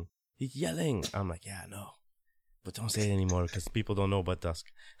yelling. I'm like, "Yeah, no." But don't say it anymore because people don't know about Tusk.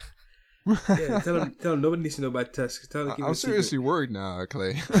 Yeah, tell him nobody needs to know about Tusk. Tell him to keep I'm it secret. seriously worried now,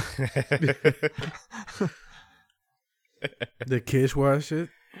 Clay. The kids watch it.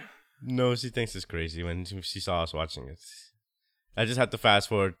 No, she thinks it's crazy when she saw us watching it. I just had to fast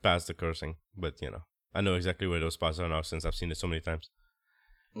forward past the cursing, but I know exactly where those spots are now since I've seen it so many times.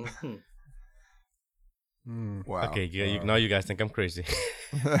 Mhm. Wow. Okay, now you guys think I'm crazy.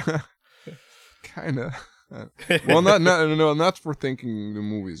 Kinda. Well, not for thinking the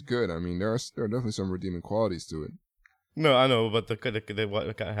movie's good. I mean, there are definitely some redeeming qualities to it. No, I know, but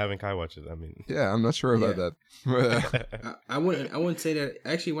having Kai watch it, I mean, Yeah, I'm not sure about that. I wouldn't say that.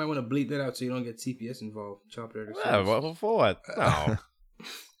 Actually, you might want to bleep that out so you don't get CPS involved. Child Protective yeah, Services. for what? No.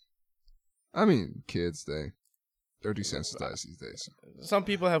 I mean, kids, they're desensitized these days. Some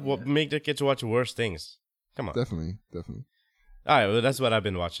people make their kids watch worse things. Come on. Definitely. All right, well, that's what I've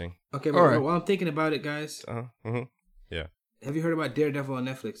been watching. Okay, All but right. while I'm thinking about it, guys, Yeah. have you heard about Daredevil on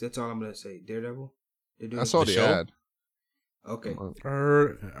Netflix? That's all I'm gonna say. Daredevil. They're doing I saw The the show? ad. Okay.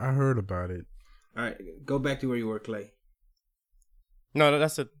 I heard about it. All right. Go back to where you were, Clay. No,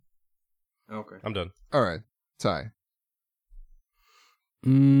 that's it. Okay. I'm done. All right, Ty.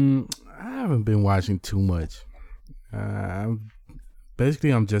 I haven't been watching too much. I'm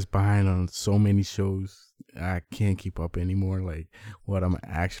just behind on so many shows. I can't keep up anymore. Like what I'm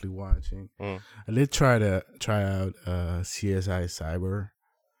actually watching. Mm. I did try out CSI Cyber.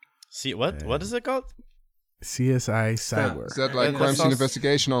 See what? What is it called? CSI Stop. Cyber. Is that like That crime scene sounds-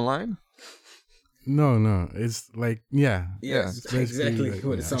 investigation online? No. It's like Yes, it's basically exactly like,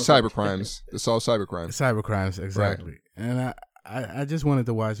 what it yeah. sounds Cyber like. crimes. They solve cyber crimes. cyber crimes exactly. And I just wanted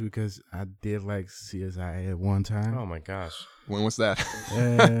to watch it because I did like CSI at one time. Oh my gosh. When was that?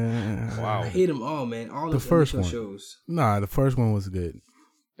 Wow. I hate them all, man. All The of first initial one. shows. Nah, the first one was good.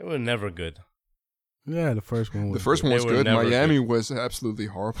 They were never good. Yeah, the first one was The first good. one was They were good. never Miami was absolutely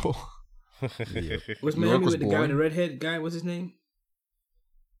horrible. Was New York Miami was with the guy, boring. the redhead guy? What's his name?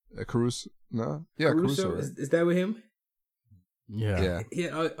 Caruso? No? Yeah, Caruso. Right? Is that with him? Yeah. Yeah.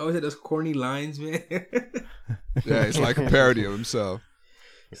 Yeah, I always had those corny lines, man. Yeah, it's like a parody of himself.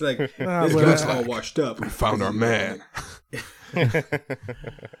 It's like Nah, this but guy's I- all washed up. We found our man. But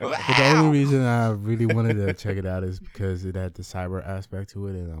the only reason I really wanted to check it out is because it had the cyber aspect to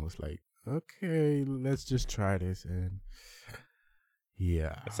it, and I was like, okay, let's just try this. And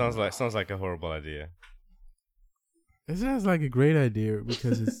yeah, It sounds like a horrible idea. it sounds like a great idea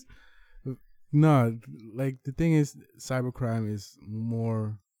because it's no, like the thing is, cybercrime is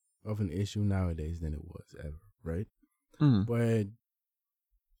more of an issue nowadays than it was ever, right? Mm. But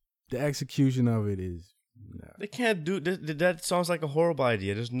the execution of it is They can't do that. Sounds like a horrible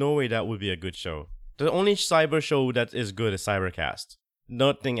idea. There's no way that would be a good show. The only cyber show that is good is Cybercast.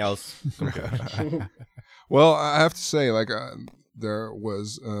 Nothing else. Well, I have to say, like, there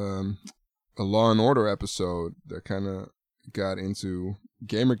was a Law and Order episode that kind of got into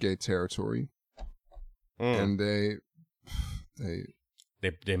Gamergate territory, and they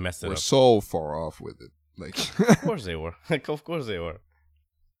They messed it were up. so far off with it. Like, Of course they were. Of course they were.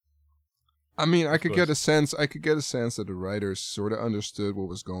 I mean, I Of could course. get a sense that the writers sort of understood what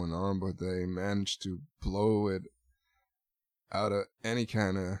was going on, but they managed to blow it out of any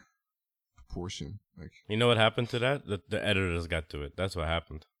kind of proportion. Like, You know what happened to that? The editors got to it. That's what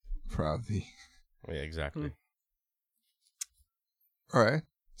happened. probably. Yeah, exactly. All right.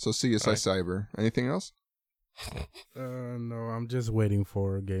 So CSI All right. Cyber. Anything else? no, I'm just waiting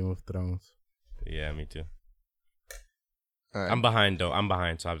for Game of Thrones. Yeah, me too. All right. I'm behind though. I'm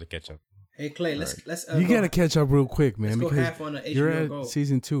behind, so I have to catch up. Hey Clay, let's You go, gotta catch up real quick, man, let's go because half on the you're HBO at Go.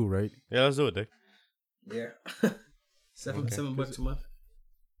 season 2, right? Yeah, let's do it, Dick. Yeah. $7 bucks a month.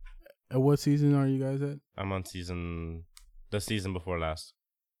 At what season are you guys at? I'm on the season before last.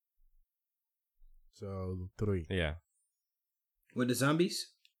 So 3. Yeah. With the zombies?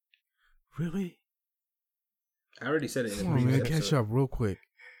 Really? I already said it in the Come on, previous man, catch episode. up real quick.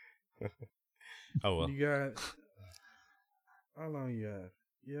 Oh well. You got how long you have?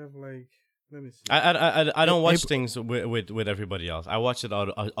 You have like, let me see. I don't watch April- things with everybody else. I watch it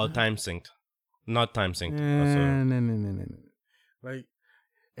all time synced, not time synced. No. Like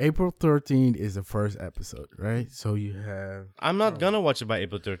April 13th is the first episode, right? So you have I'm not gonna watch it by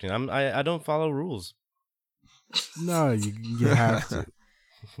April 13th. I don't follow rules. no, you have to.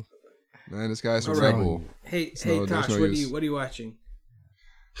 Man, this guy's a All right. rebel. Hey, So hey, there's Tosh, no what use. are you watching?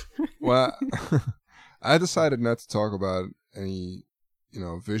 Well, I decided not to talk about any,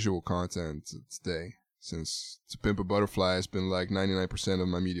 visual content today, since To Pimp a Butterfly has been like 99% of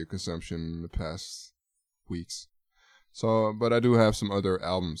my media consumption in the past weeks. So, but I do have some other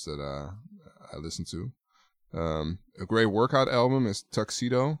albums that I listen to. A great workout album is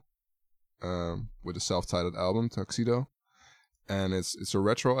Tuxedo, with a self-titled album, Tuxedo. And it's a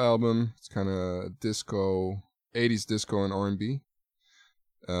retro album. It's kind of disco, 80s disco and R&B.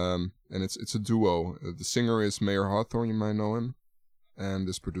 And it's a duo. The singer is Mayer Hawthorne, you might know him. And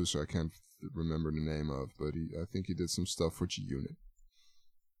this producer, I can't remember the name of, but I think he did some stuff for G-Unit.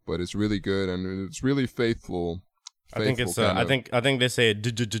 But it's really good, and it's really faithful. I think it's I think they say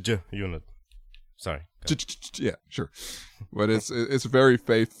unit. Sorry. Yeah, sure. But it's a very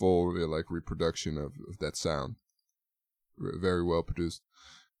faithful, like, reproduction of that sound. Very well produced.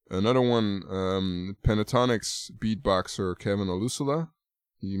 Another one, Pentatonics beatboxer Kevin Olusula.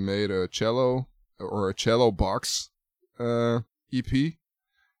 He made a cello box EP.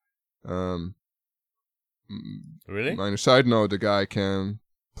 Really? Minor side note: the guy can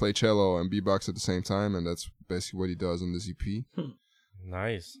play cello and beatbox at the same time, and that's basically what he does on this EP.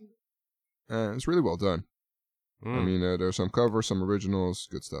 Nice. And it's really well done. I mean, there's some covers, some originals,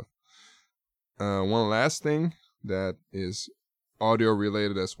 good stuff. One last thing that is audio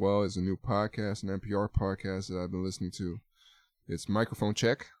related as well is a new podcast, an NPR podcast that I've been listening to. It's Microphone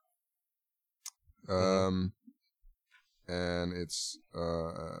Check. And it's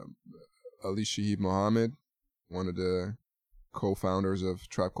Ali Shaheed Muhammad, one of the co-founders of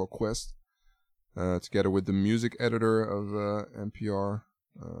Tribe Called Quest, together with the music editor of NPR.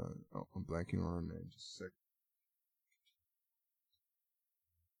 I'm blanking on her name. Just a sec.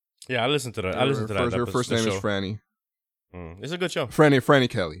 Yeah, I listened to that. I listened to that. Her first name is Franny. It's a good show. Franny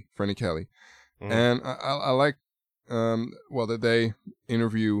Kelly. Mm. And I like, that they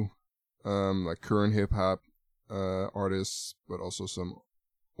interview like current hip hop artists, but also some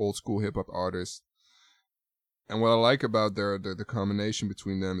old school hip hop artists. And what I like about the combination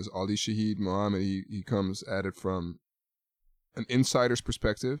between them is Ali Shaheed Muhammad. He comes at it from an insider's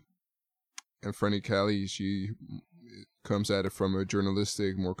perspective, and Franny Kelly, she comes at it from a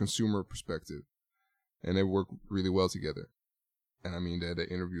journalistic, more consumer perspective, and they work really well together. And I mean, they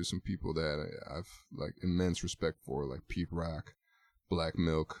interview some people that I've like immense respect for, like Pete Rock, Black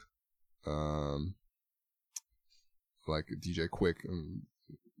Milk, like DJ Quick, you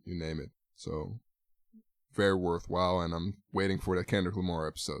name it. So very worthwhile, and I'm waiting for that Kendrick Lamar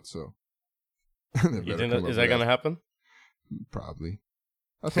episode. So You think is that gonna happen? Probably,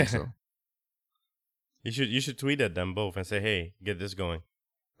 I think so. You should tweet at them both and say, "Hey, get this going."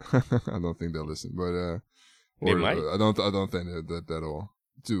 I don't think they'll listen, but They might. I don't think that'll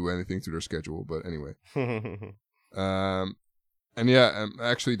do anything to their schedule. But anyway, and yeah,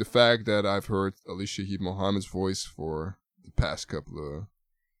 actually, the fact that I've heard Ali Shaheed Muhammad's voice for the past couple of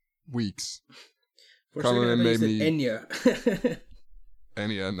weeks, Colin made me Enya.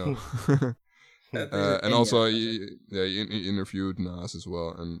 Enya, no. And also, he interviewed Nas as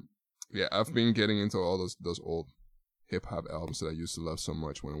well, and yeah, I've been getting into all those old hip hop albums that I used to love so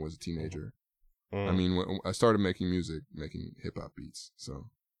much when I was a teenager. I mean, when I started making music, making hip hop beats, so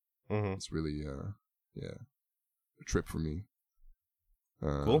it's really a trip for me.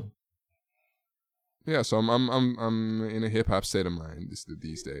 Cool. Yeah, so I'm in a hip hop state of mind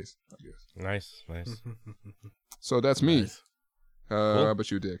these days, I guess. Nice. So that's me. Nice. How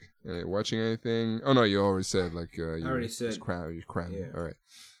about you, Dick? Watching anything? Oh no, you already said I already said. You're cramming. Yeah.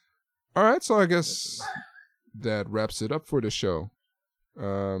 All right. So I guess that wraps it up for the show.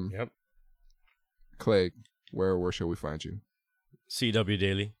 Yep. Clay, where shall we find you? CW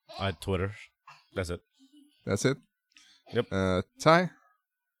Daily at Twitter. That's it. That's it. Yep. Ty,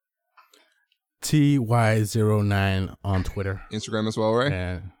 TY09 on Twitter. Instagram as well, right?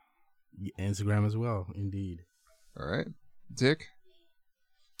 And Instagram as well, indeed. All right. Dick.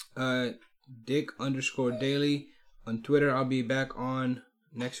 Dick_Daily on Twitter. I'll be back on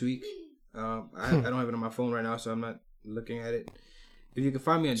next week. I don't have it on my phone right now, so I'm not looking at it. If you can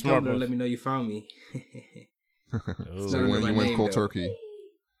find me on Tumblr, let me know you found me. So you went cold turkey.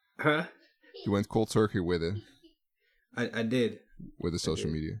 Huh? You went cold turkey with it. I did. With the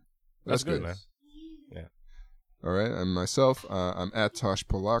social media. That's good, man. Yeah. All right. And myself, I'm at Tosh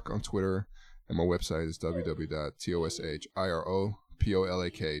Polak on Twitter. And my website is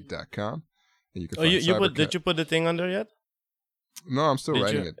www.toshiropolak.com. And you can find did you put the thing under yet? No, I'm still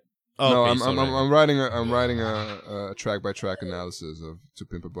writing it. Oh, no, okay, I'm writing a track by track analysis of To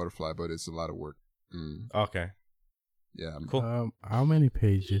Pimp a Butterfly, but it's a lot of work. Okay. Yeah. Cool. How many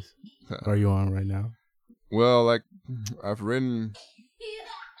pages are you on right now? Well, like I've written,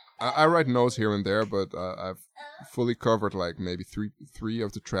 I write notes here and there, but I've fully covered like maybe three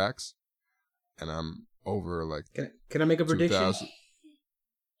of the tracks, and I'm over like. Can I make a prediction?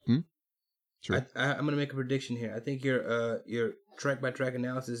 Sure. I'm gonna make a prediction here. I think your track by track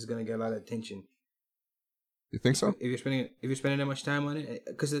analysis is gonna get a lot of attention. You think so? If you're spending that much time on it,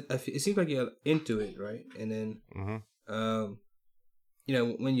 because it seems like you're into it, right? And then, when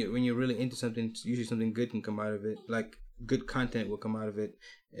you're really into something, usually something good can come out of it. Like good content will come out of it.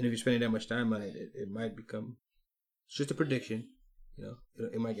 And if you're spending that much time on it, it might become. It's just a prediction.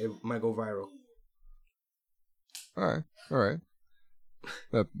 It might go viral. All right.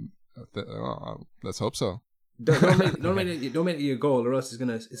 Let's hope so. Don't make it your goal, or else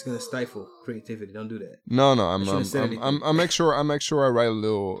it's gonna stifle creativity. Don't do that. No. I make sure I write a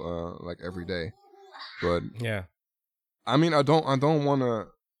little like every day, but yeah. I mean, I don't want to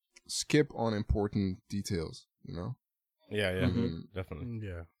skip on important details. Yeah. Definitely.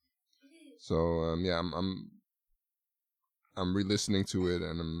 Yeah. So I'm re-listening to it,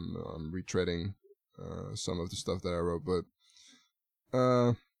 and I'm retreading some of the stuff that I wrote, but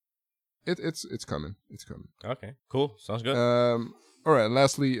It's coming. It's coming. Okay, cool. Sounds good. All right.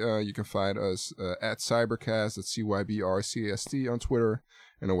 Lastly, you can find us at Cybercast, at CYBRCAST on Twitter,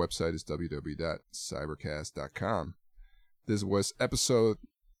 and our website is www.cybercast.com. This was episode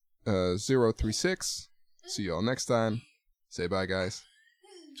 036. See y'all next time. Say bye, guys.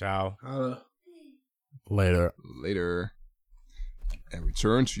 Ciao. Later. Later. And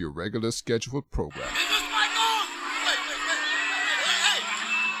return to your regular scheduled program. Is this mic on? Wait. Hey,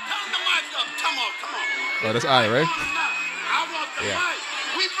 turn the mic up. Come on. Oh, that's I, right? I want the Yeah. mic.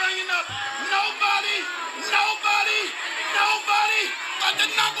 We bringing up nobody but the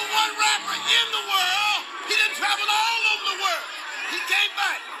number one rapper in the world. He done traveled all over the world. He came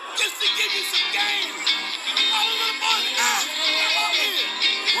back just to give you some game. All the little boys. Come on here.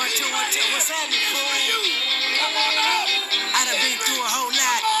 1, 2, 1, 2, what's happening, boy? Come on out. I done been through a whole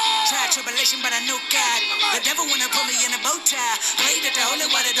lot. Tried tribulation, but I know God. The devil wanna put me in a bow tie. Pray that the holy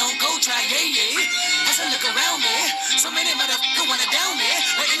water don't go dry, yeah. As I look around me, so many motherfuckers wanna down me.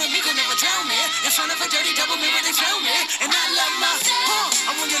 The enemy gon' never drown me. In front of a dirty double mirror, they found me. And I love my,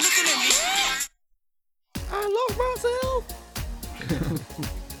 I want you looking at me. I love myself.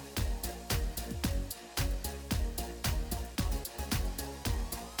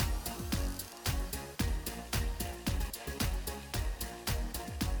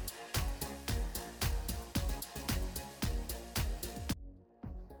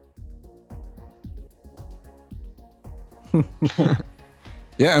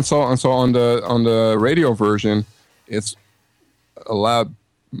 Yeah, and so on the radio version, it's a lot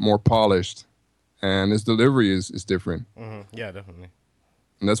more polished, and his delivery is different, Yeah, definitely.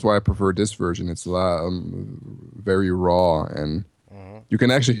 and that's why I prefer this version. It's a lot very raw, and you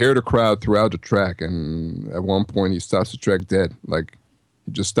can actually hear the crowd throughout the track. And at one point, he stops the track dead, like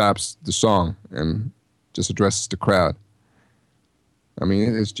he just stops the song and just addresses the crowd. I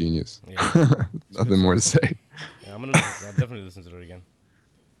mean, it's genius. Yeah. Nothing more to say. Yeah, I'll definitely listen to it again.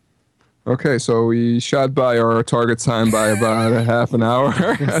 Okay, so we shot by our target time by about a half an hour.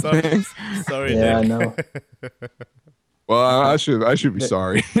 I think. Sorry, Yeah, Dick. I know. Well, I should be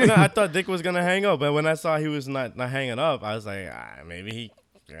sorry. No, I thought Dick was gonna hang up, but when I saw he was not hanging up, I was like, maybe he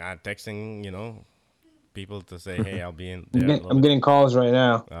texting, people to say, hey, I'll be in. There I'm getting calls right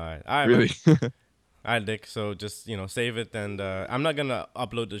now. All right, Really? man. All right, Dick. So just save it, and I'm not gonna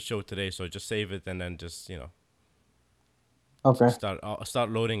upload the show today, so just save it, and then just Okay.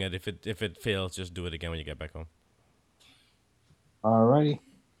 start loading it. If it fails, just do it again when you get back home. Alrighty.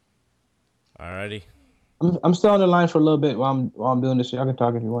 Alrighty. I'm still on the line for a little bit while I'm doing this shit. I can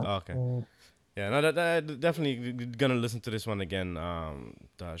talk if you want. Okay. Yeah, no, that definitely gonna listen to this one again,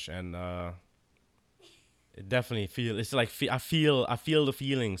 Dash, and it definitely it's like I feel the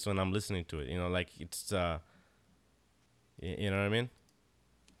feelings when I'm listening to it. Like it's you know what I mean?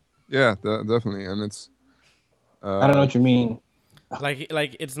 Yeah, definitely, and it's. I don't know what you mean. Like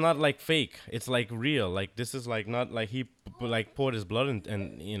it's not like fake. It's like real. Like this is like not like he poured his blood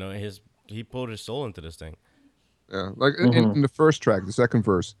and he poured his soul into this thing. Yeah, like in the first track, the second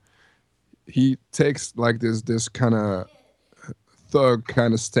verse, he takes like this kind of thug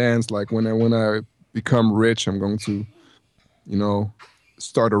kind of stance. Like when I become rich, I'm going to,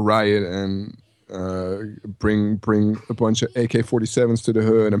 start a riot and bring a bunch of AK-47s to the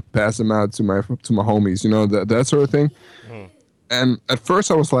hood and pass them out to my homies. That sort of thing. And at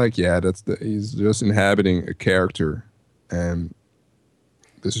first I was like, yeah, he's just inhabiting a character, and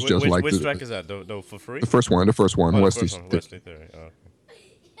this is just like which track is that? The for free? The first one, Wesley Theory. Oh, okay.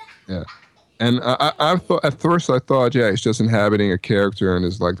 Yeah, and I thought at first yeah, he's just inhabiting a character and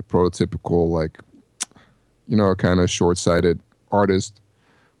is like the prototypical kind of short-sighted artist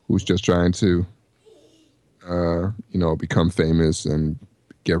who's just trying to become famous and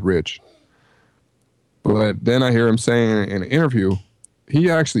get rich. But then I hear him saying in an interview, he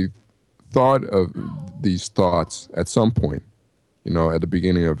actually thought of these thoughts at some point, at the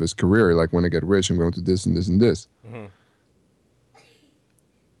beginning of his career, like when I get rich, I'm going to this and this and this.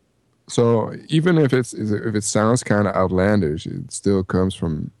 So even if it sounds kind of outlandish, it still comes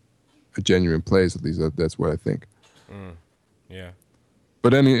from a genuine place. At least that's what I think. Yeah.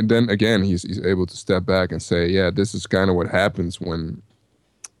 But then again, he's able to step back and say, yeah, this is kind of what happens when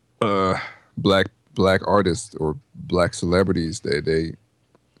black artists or black celebrities they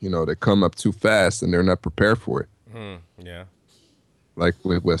come up too fast and they're not prepared for it. Yeah. Like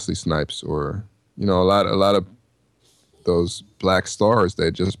with Wesley Snipes or a lot of those black stars,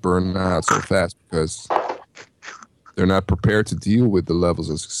 they just burn out so fast because they're not prepared to deal with the levels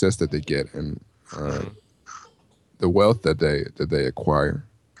of success that they get and the wealth that they acquire.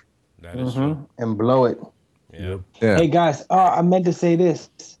 That is true. And blow it. Yeah. Yeah. Hey guys, I meant to say this.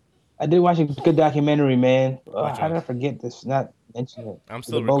 I did watch a good documentary, man. Which How did I one? forget this? Not mention it. I'm The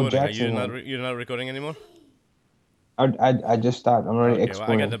still Bo recording. Are Jackson you not? one. You're not recording anymore? I just stopped. I'm already Okay. Well, I got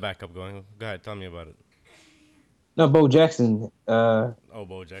exporting. the backup going. Go ahead. Tell me about it. No, Bo Jackson. Oh,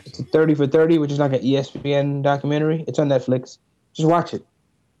 Bo It's Jackson. 30 for 30, which is like an ESPN documentary. It's on Netflix. Just watch it.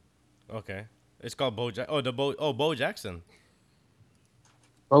 Okay. It's called Bo Jackson. Oh, Bo Jackson.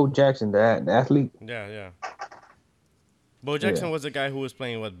 Bo Jackson, the athlete. Yeah, yeah. Bo Jackson was the guy who was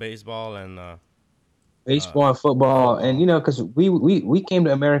playing baseball and Baseball and football, and you know, because we came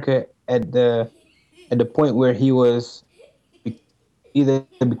to America at the point where he was either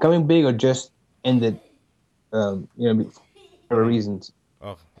becoming big or just ended, for reasons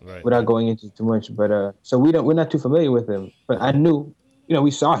oh, right. without going into too much. But so we're not too familiar with him. But I knew,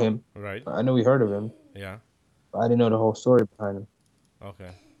 we saw him. Right. I know we heard of him. Yeah. But I didn't know the whole story behind him. Okay.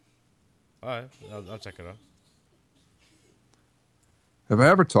 All right. I'll check it out. Have I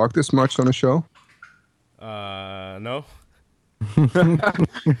ever talked this much on a show? No.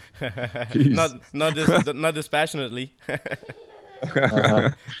 Jeez. not dispassionately.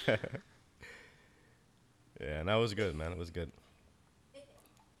 Yeah, that was good, man. It was good.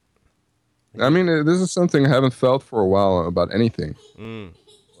 I mean, this is something I haven't felt for a while about anything,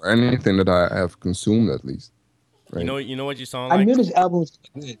 or anything that I have consumed at least. Right? You know what you sound I like? knew this album was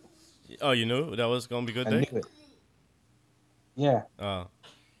good. Oh, you knew that was gonna be good, I Dick? knew it. Yeah. Oh.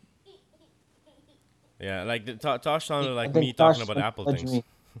 Yeah, like Tosh sounded like I think me talking Tosh about Apple nudged things. me.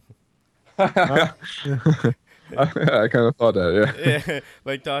 I kind of thought that, yeah. Yeah,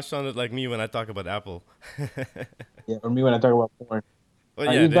 like Tosh sounded like me when I talk about Apple. Yeah, or me when I talk about porn. Well,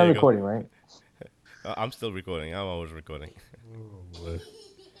 Are yeah, you there done you go. recording, right? I'm still recording. I'm always recording.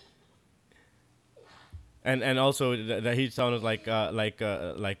 And also that he sounded like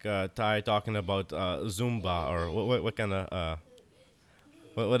Ty talking about Zumba or what kind of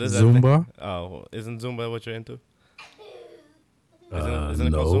what is that thing? Zumba? Oh, isn't Zumba what you're into? Isn't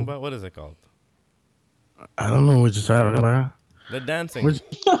it called No. Zumba? What is it called? I don't know what you're talking about. The dancing. Which-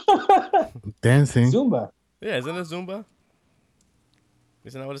 Dancing. Zumba. Yeah, isn't it Zumba?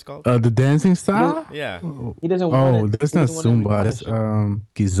 Isn't that what it's called? The dancing style? Yeah. He doesn't want Oh, it. that's He not doesn't want Zumba. to That's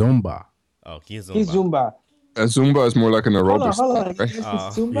Kizomba. Oh, he's Zumba. He's Zumba. Zumba is more like an Hold on, aerobics, hold on. right? He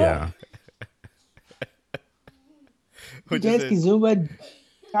dances Zumba? Yeah. You What'd you dance say? Kizumba,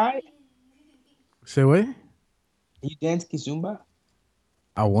 Ty? Say what? You dance Kizumba?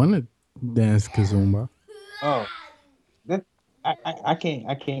 I want to dance Kizomba. Oh, that I can't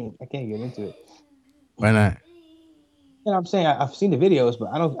get into it. Why not? You know what I'm saying? I've seen the videos, but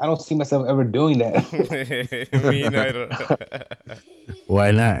I don't see myself ever doing that. Me neither. Why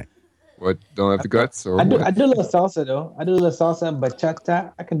not? What, don't have the guts? Or I do what? a little salsa though. I do a little salsa and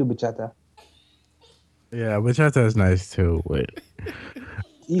bachata. I can do bachata. Yeah, bachata is nice too. But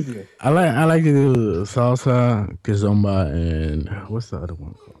Easier. I like to do salsa, kizomba, and what's the other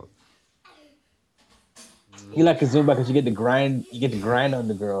one called? You like Kizumba because you get to grind. You get to grind on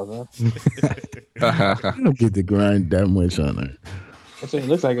the girls, huh? I don't get to grind that much on her. That's what it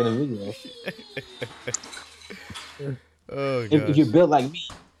looks like in the video. Oh, If you're built like me,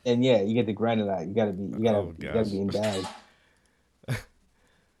 then yeah, you get to grind a lot. You gotta Oh, be endowed.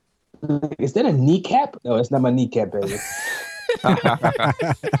 Is that a kneecap? No, it's not my kneecap, baby.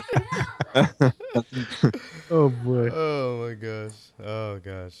 Oh boy. Oh my gosh. Oh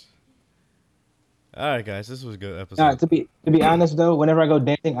gosh. All right, guys, this was a good episode. Nah, to be honest though, whenever I go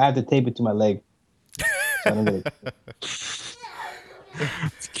dancing, I have to tape it to my leg. So I don't get it.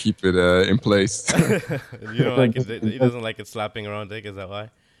 To keep it in place. You don't like it? He doesn't like it slapping around, Dick. Is that why?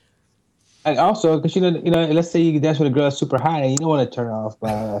 And also, because you know, let's say you dance with a girl that's super high, and you don't want to turn her off.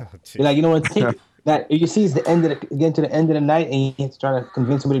 But you're like, you don't want to take that. If you see it's the end of getting to the end of the night, and you have to try to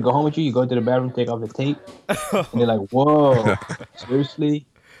convince somebody to go home with you, you go to the bathroom, take off the tape, and they're like, "Whoa, seriously?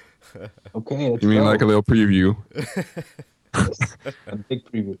 Okay, let's You mean go." like a little preview? A big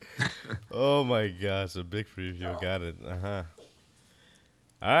preview. Oh my gosh, a big preview. Got it.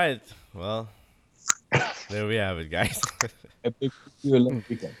 All right. Well, there we have it, guys. A big preview. Let me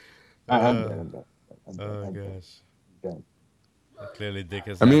weekend. I'm done. Oh I'm gosh. done. Clearly, Dick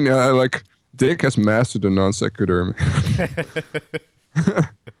has. I mean, like, Dick has mastered the non sequitur.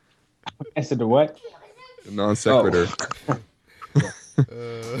 Answer to what? The non sequitur.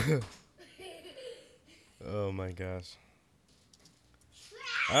 Oh my gosh.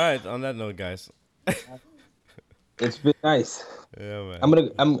 All right. On that note, guys. It's been nice. Yeah, man.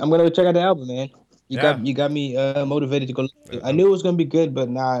 I'm gonna go check out the album, man. Yeah. You got me motivated to go. I knew it was gonna be good, but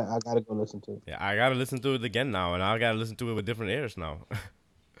now I gotta go listen to it. Yeah, I gotta listen to it again now, and I gotta listen to it with different ears now.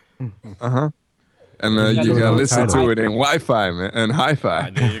 And You you gotta gotta go listen title. to it in Wi-Fi, man, and Ah, hi-fi.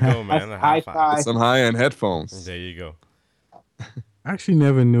 there you go, man. A high five. Hi-fi. Some high-end headphones. There you go. I actually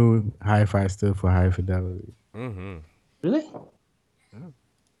never knew hi-fi stood for high fidelity Mm-hmm. Really?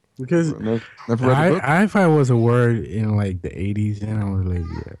 because Never read the book. hi-fi was a word in like the 80s, and I was like,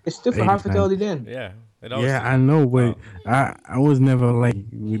 yeah, It's still for high 80s, fidelity then. Yeah. It always yeah, I know, but Oh. I was never like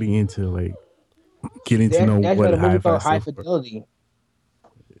really into like getting They to know actually what had a movie hi-fi called High stood for. Fidelity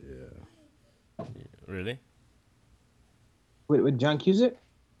Really? with John Cusack.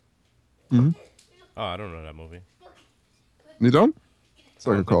 Oh, I don't know that movie. You don't? It's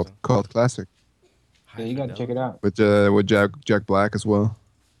I like a don't think so. cult classic Yeah, you gotta check it out. with Jack Black as well.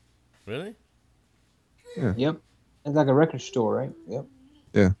 Really? Yep. It's like a record store, right? Yep.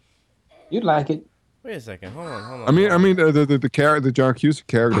 Yeah. You'd like it. Wait a second. Hold on. I mean, the character, the John Cusack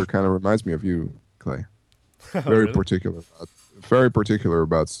character, kind of reminds me of you, Clay. Very Really? very particular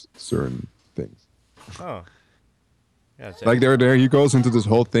about certain things. Oh. Yeah, check Like it. there, he goes into this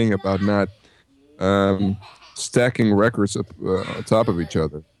whole thing about not stacking records up on top of each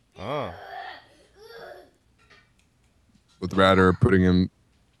other, Oh. but rather putting them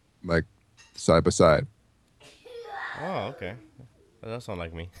like side by side. Oh, okay. That sounds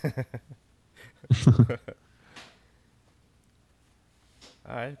like me.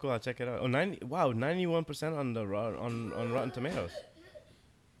 All right, cool. I'll check it out. Oh, 91% on the on Rotten Tomatoes.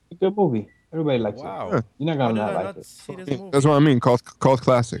 Good movie. Everybody likes Wow. it. You're not How gonna did not I like not it. see this movie? That's what I mean. Cult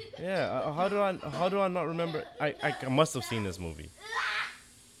classic. Yeah. How do I not remember? I must have seen this movie.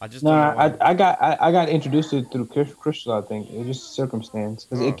 I just No, don't know why. I got introduced to it through Crystal. I think it was just circumstance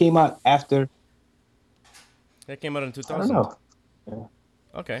because Oh. it came out after. That came out in I 2000. don't know.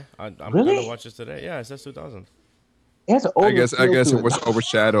 Okay, I'm Really? gonna watch this today. Yeah, it says 2000. It has an I older guess feel to it was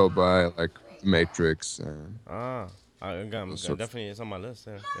overshadowed by like Matrix and Ah, I got Those sorts. definitely it's on my list.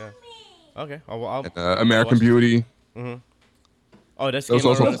 Yeah. Okay. I'll American Beauty. Mm-hmm. Oh, that's That was came out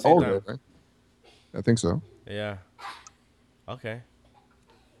also around the same older. time. right? I think so. Yeah. Okay.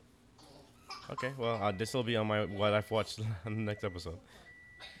 Okay. Well, this will be on my what I've watched on the next episode.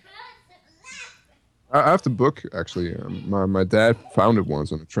 I have the book actually. My dad found it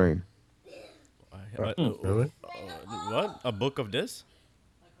once on a train. Really? What? A book of this?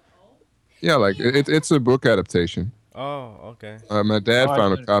 Yeah, like it's a book adaptation. Oh, okay. My dad Oh, I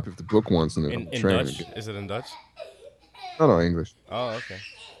found a see. copy of the book once on In the train. Dutch? Is it in Dutch? No, English. Oh, okay.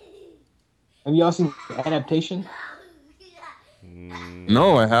 Have y'all seen the adaptation?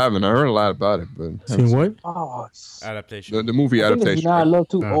 No, I haven't. I heard a lot about it, but Seen what? Oh, Adaptation. the movie I think it's, adaptation. you're not a little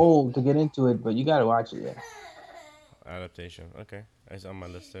too Oh. old to get into it, but you gotta watch it. Yeah. Adaptation. Okay, it's on my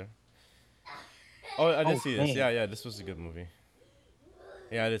list there. Oh, I did see this. man. Yeah, this was a good movie.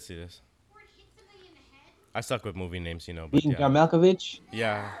 Yeah, I did see this. I suck with movie names, you know, but Beating yeah. John Malkovich.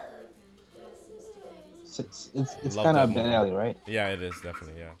 Yeah, It's Love kind that of up that movie. alley, right? yeah, it is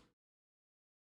definitely, yeah.